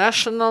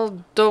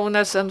international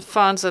donors and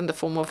funds in the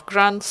form of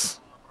grants.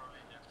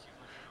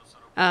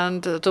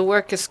 And the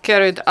work is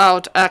carried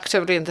out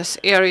actively in this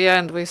area,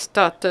 and we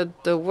started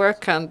the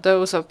work, and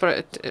those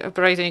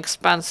operating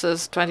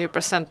expenses,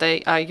 20%,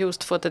 they are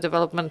used for the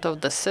development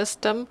of the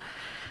system.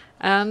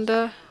 And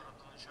the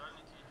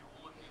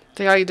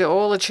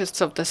ideologists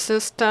of the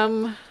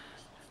system,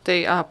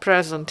 they are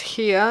present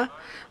here.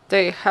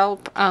 They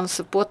help and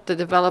support the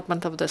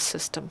development of the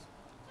system.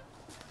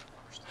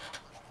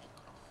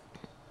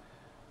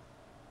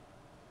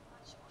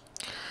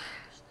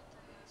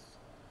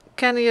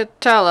 Can you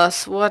tell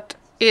us what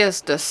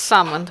is the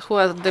sum and who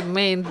are the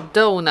main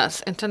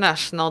donors,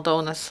 international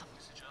donors?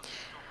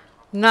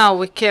 Now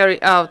we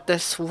carry out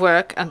this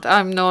work, and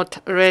I'm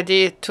not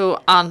ready to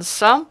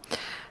answer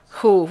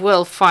who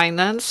will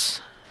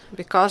finance,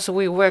 because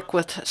we work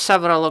with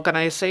several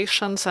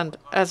organizations, and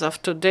as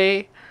of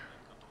today,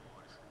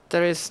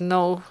 there is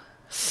no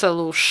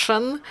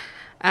solution,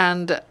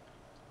 and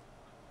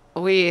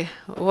we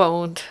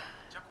won't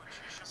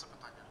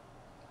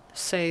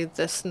say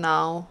this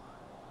now.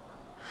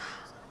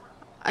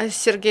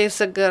 Sergei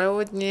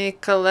Загородний,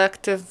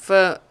 collective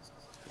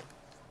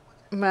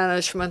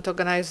management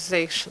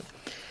organization.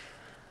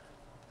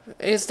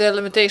 Is there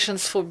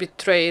limitations for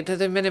bitrate?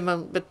 The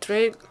minimum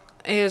bitrate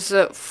is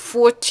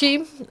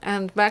 40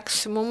 and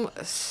maximum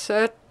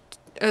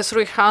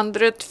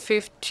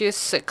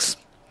 356.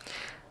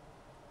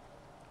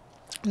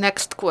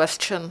 Next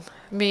question.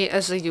 Me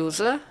as a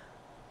user,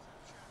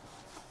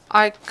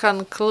 I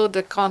conclude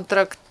a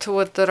contract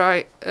with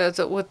the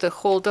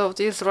holder of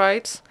these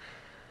rights.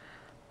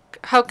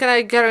 How can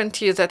I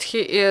guarantee that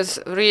he is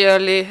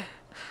really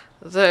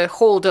the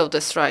holder of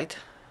this right?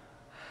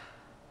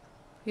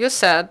 You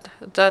said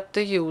that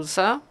the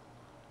user,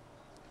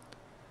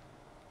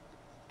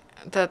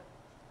 that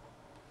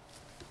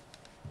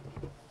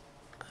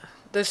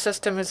the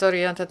system is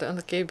oriented on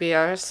the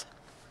KBRs.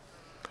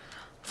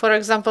 For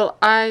example,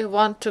 I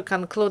want to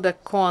conclude a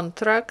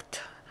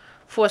contract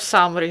for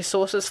some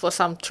resources, for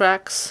some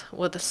tracks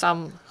with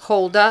some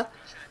holder.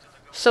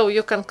 So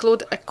you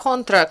conclude a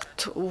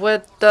contract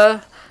with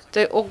the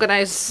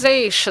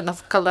organization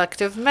of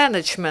collective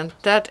management,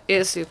 that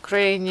is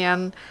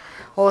Ukrainian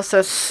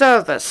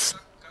Service.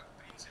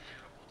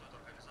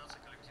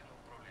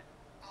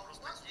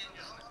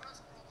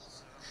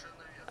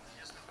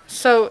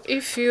 So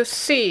if you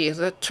see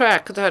the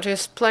track that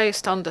is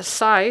placed on the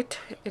site,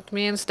 it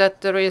means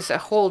that there is a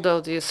holder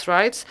of these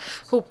rights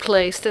who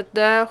placed it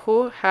there,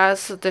 who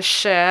has the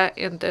share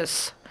in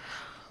this.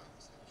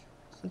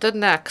 The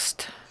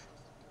next.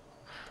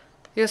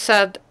 You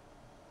said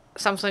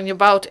something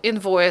about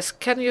invoice.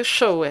 Can you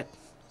show it?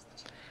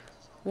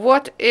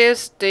 What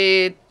is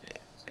this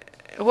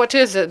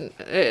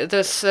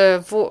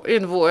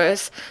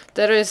invoice?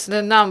 There is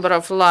the number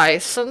of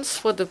license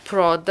for the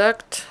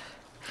product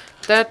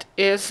that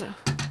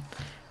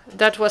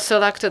was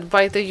selected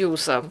by the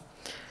user.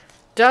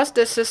 Does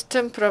the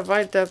system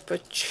provide the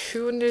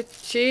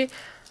opportunity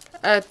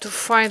to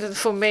find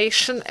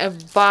information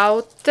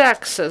about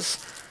taxes?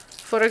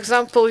 For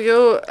example,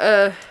 you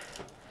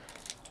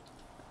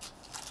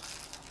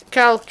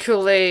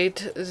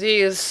calculate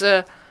these.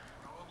 The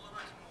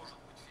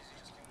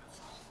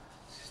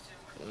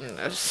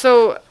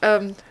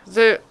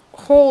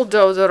holder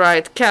of the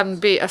right can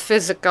be a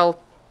physical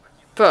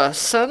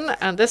person,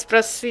 and this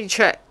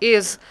procedure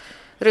is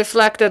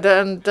reflected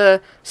in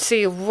the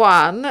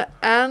C1,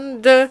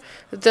 and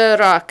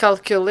there are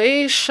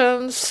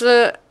calculations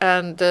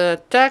and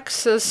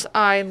taxes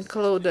are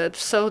included.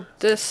 So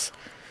this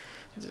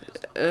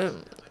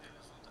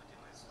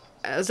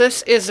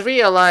is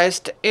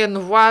realized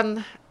in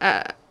one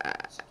S.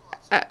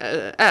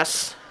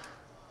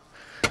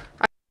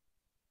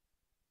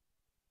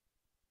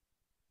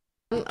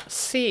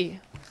 C.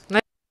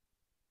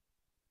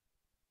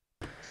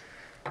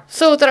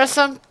 So there are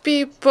some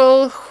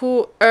people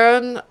who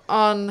earn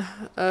on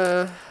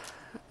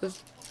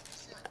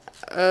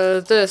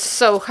this.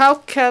 So how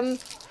can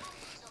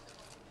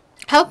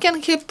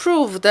he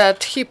prove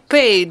that he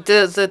paid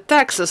the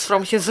taxes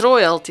from his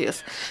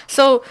royalties?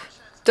 So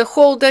the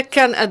holder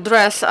can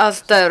address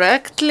us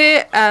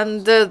directly,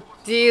 and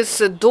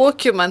these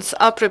documents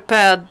are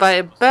prepared by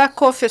a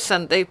back office,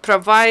 and they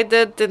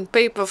provided in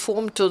paper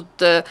form to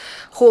the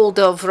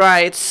holder of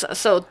rights.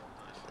 So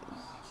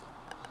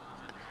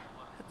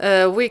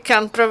we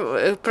can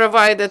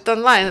provide it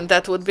online, and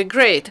that would be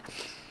great.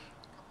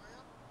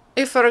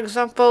 If, for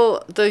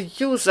example, the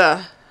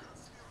user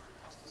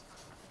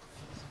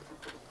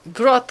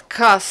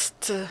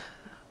broadcast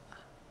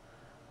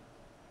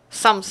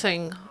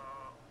something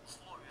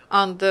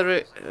on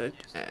the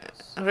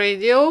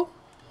radio,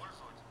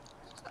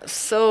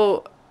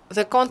 so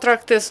the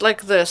contract is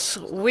like this.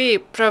 We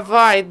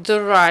provide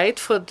the right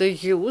for the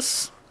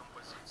use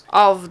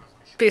of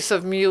piece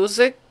of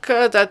music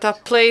that are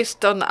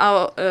placed on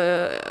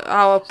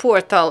our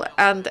portal,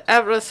 and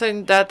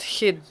everything that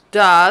he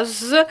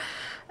does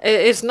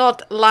is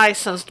not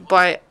licensed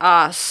by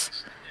us.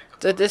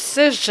 The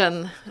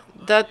decision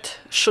that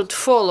should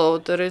follow,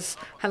 there is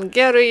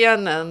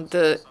Hungarian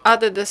and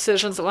other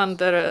decisions when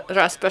there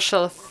are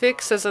special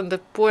fixes and the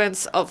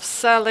points of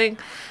selling,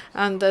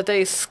 and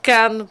they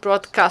scan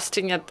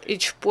broadcasting at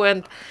each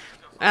point,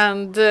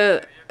 and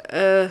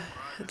the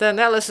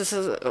analysis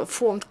is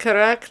formed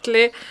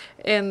correctly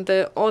in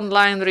the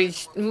online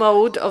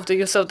mode of the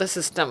use of the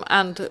system.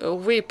 And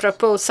we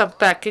propose some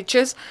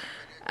packages,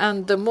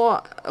 and the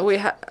more we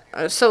have,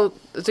 so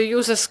the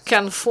users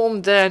can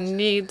form their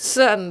needs,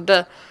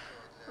 and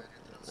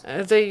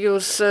they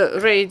use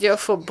radio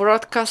for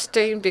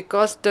broadcasting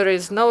because there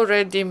is no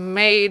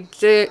ready-made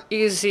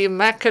easy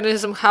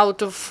mechanism how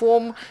to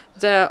form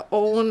their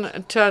own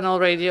internal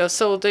radio.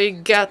 So they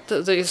get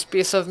this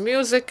piece of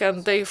music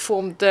and they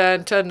form their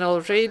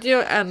internal radio,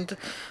 and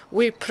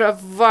we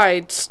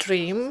provide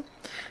streaming,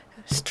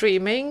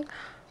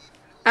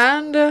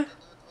 and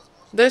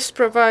this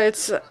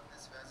provides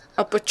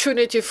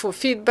opportunity for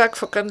feedback,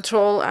 for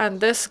control, and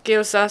this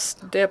gives us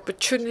the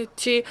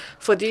opportunity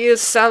for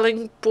these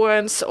selling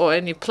points or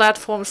any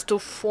platforms to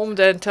form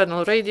the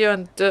internal radio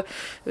and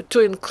to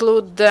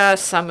include there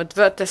some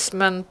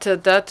advertisement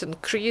that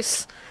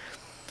increase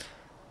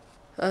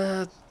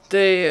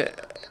the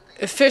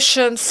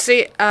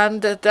efficiency,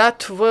 and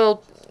that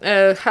will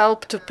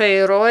help to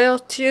pay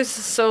royalties.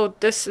 So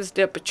this is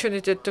the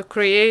opportunity to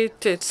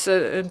create its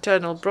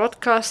internal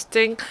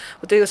broadcasting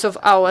with the use of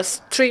our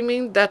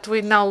streaming that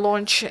we now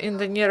launch in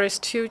the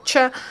nearest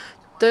future.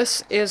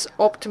 This is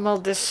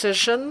optimal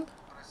decision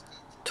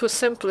to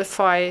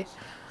simplify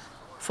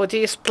for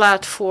these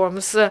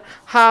platforms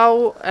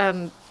how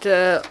and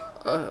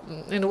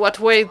in what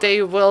way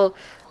they will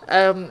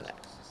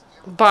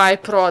buy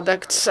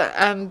products,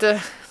 and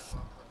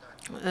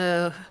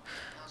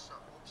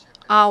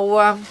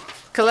our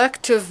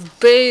collective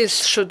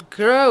base should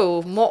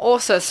grow, more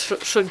authors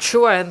should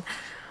join,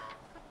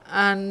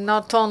 and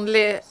not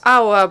only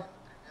our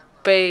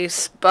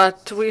base,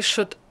 but we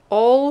should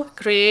all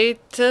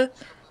create a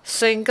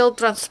single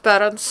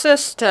transparent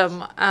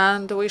system,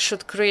 and we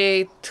should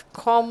create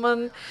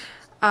common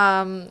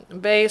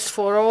base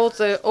for all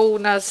the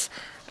owners.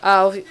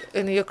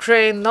 In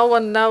Ukraine, no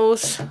one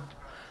knows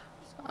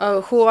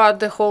who are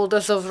the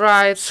holders of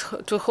rights,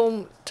 to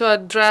whom to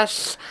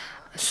address.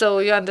 So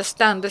you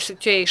understand the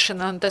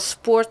situation, and this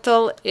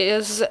portal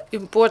is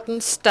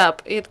important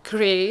step. It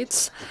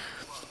creates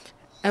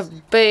a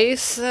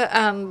base,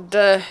 and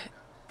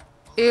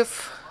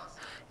if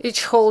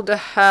each holder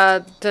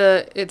had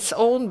its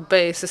own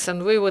bases,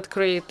 and we would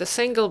create a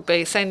single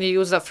base, any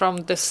user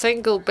from the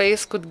single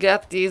base could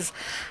get these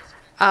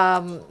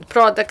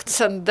products,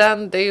 and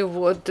then they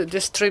would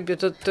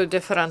distribute it to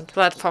different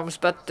platforms.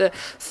 But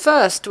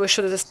first, we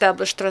should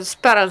establish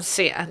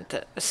transparency, and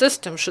a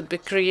system should be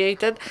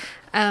created.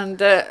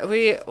 And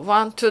we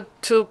wanted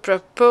to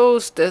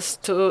propose this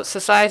to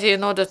society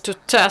in order to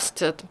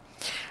test it.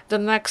 The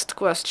next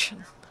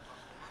question.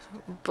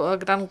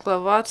 Bogdan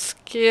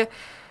Glavatsky.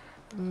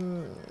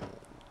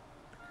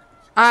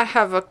 I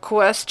have a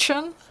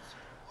question.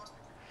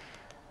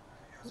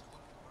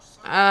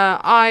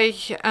 I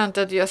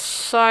entered your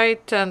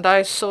site and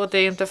I saw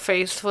the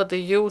interface for the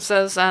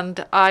users,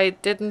 and I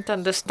didn't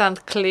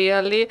understand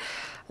clearly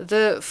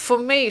the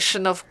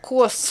formation of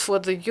costs for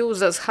the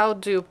users. How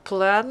do you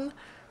plan?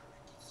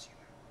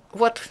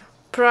 What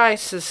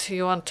prices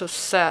you want to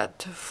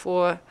set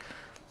for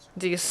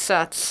these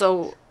sets?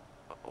 So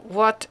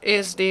what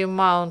is the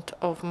amount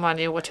of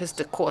money? What is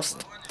the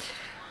cost?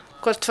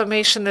 Cost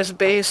formation is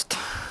based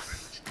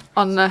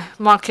on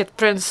market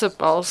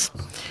principles.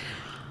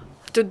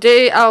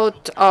 Today,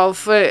 out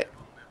of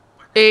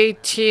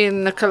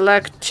 18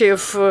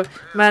 collective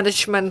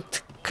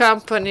management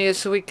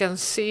companies, we can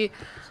see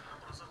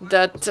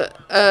that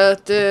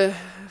the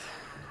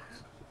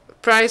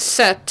price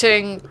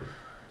setting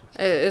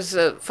is,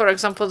 for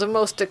example, the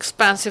most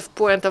expensive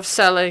point of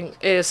selling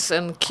is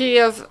in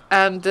Kiev,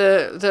 and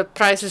the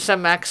prices are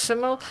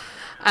maximal.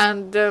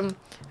 And the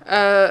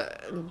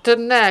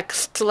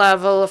next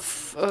level of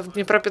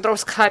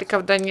Dnipropetrovsk,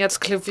 Kharkov,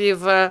 Donetsk,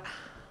 Lviv,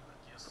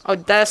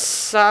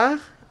 Odessa.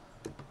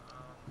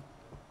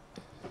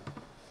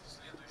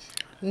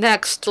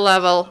 Next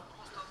level.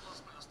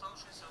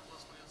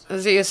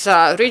 These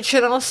are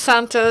regional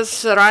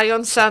centers,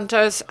 rayon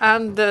centers,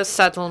 and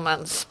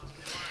settlements.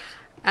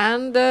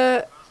 And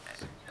there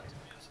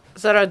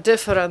are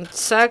different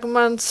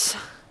segments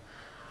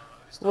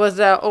with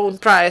their own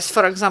price.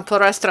 For example,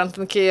 restaurant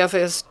in Kiev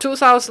is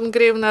 2,000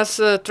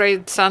 hryvnias,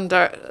 trade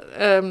center,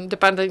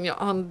 depending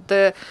on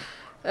the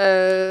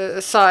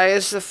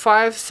size,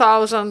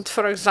 5,000,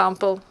 for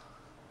example.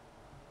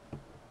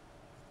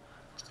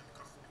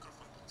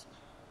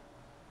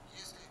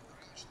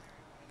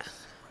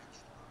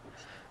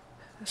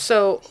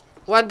 So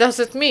what does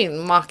it mean,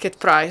 market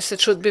price?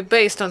 It should be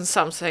based on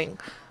something,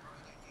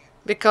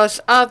 because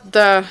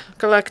other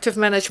collective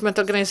management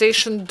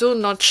organizations do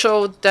not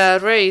show their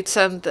rates,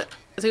 and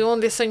the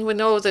only thing we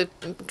know is the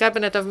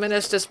Cabinet of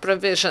Ministers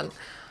provision.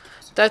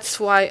 That's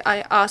why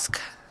I ask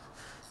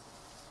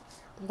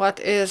what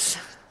is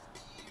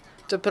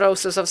the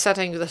process of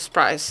setting this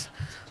price.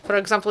 For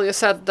example, you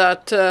said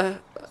that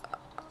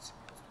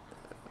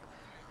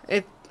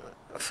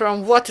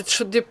from what it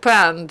should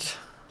depend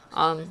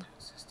on.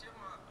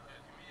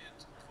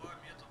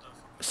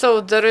 So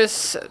there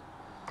is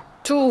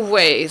two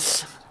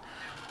ways.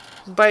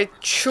 By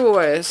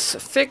choice,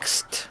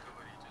 fixed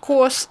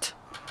cost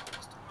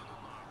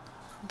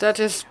that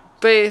is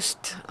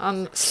based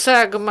on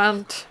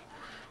segment,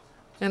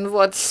 in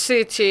what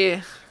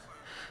city.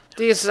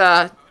 These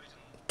are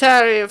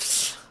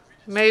tariffs.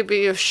 Maybe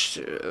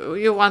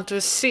you want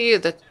to see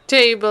the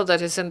table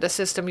that is in the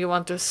system. You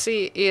want to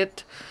see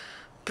it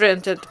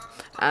printed.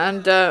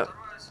 And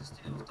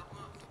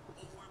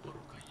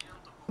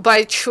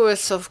by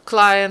choice of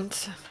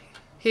client,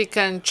 he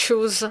can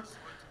choose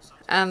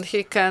and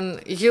he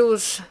can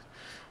use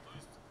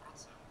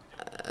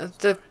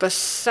the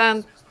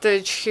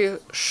percentage he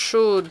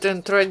should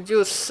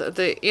introduce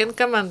the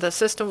income, and the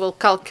system will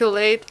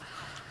calculate.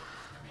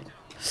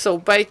 So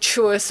by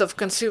choice of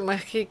consumer,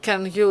 he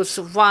can use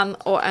one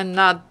or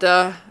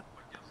another,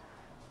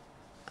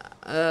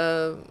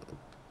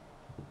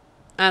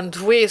 and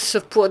we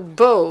support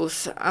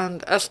both.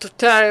 And as to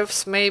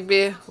tariffs,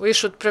 maybe we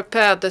should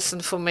prepare this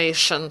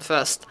information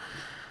first,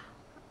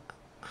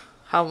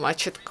 how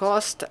much it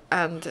costs.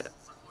 And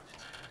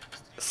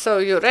so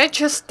you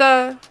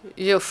register,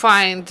 you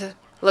find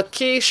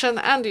location,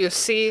 and you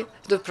see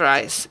the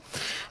price.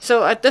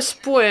 So at this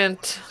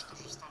point,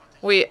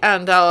 we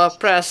end our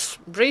press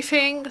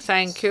briefing.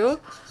 Thank you.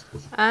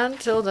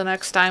 Until the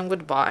next time,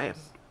 goodbye.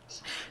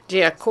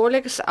 Dear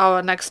colleagues,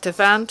 our next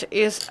event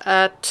is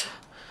at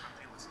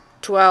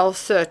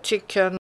 12:30.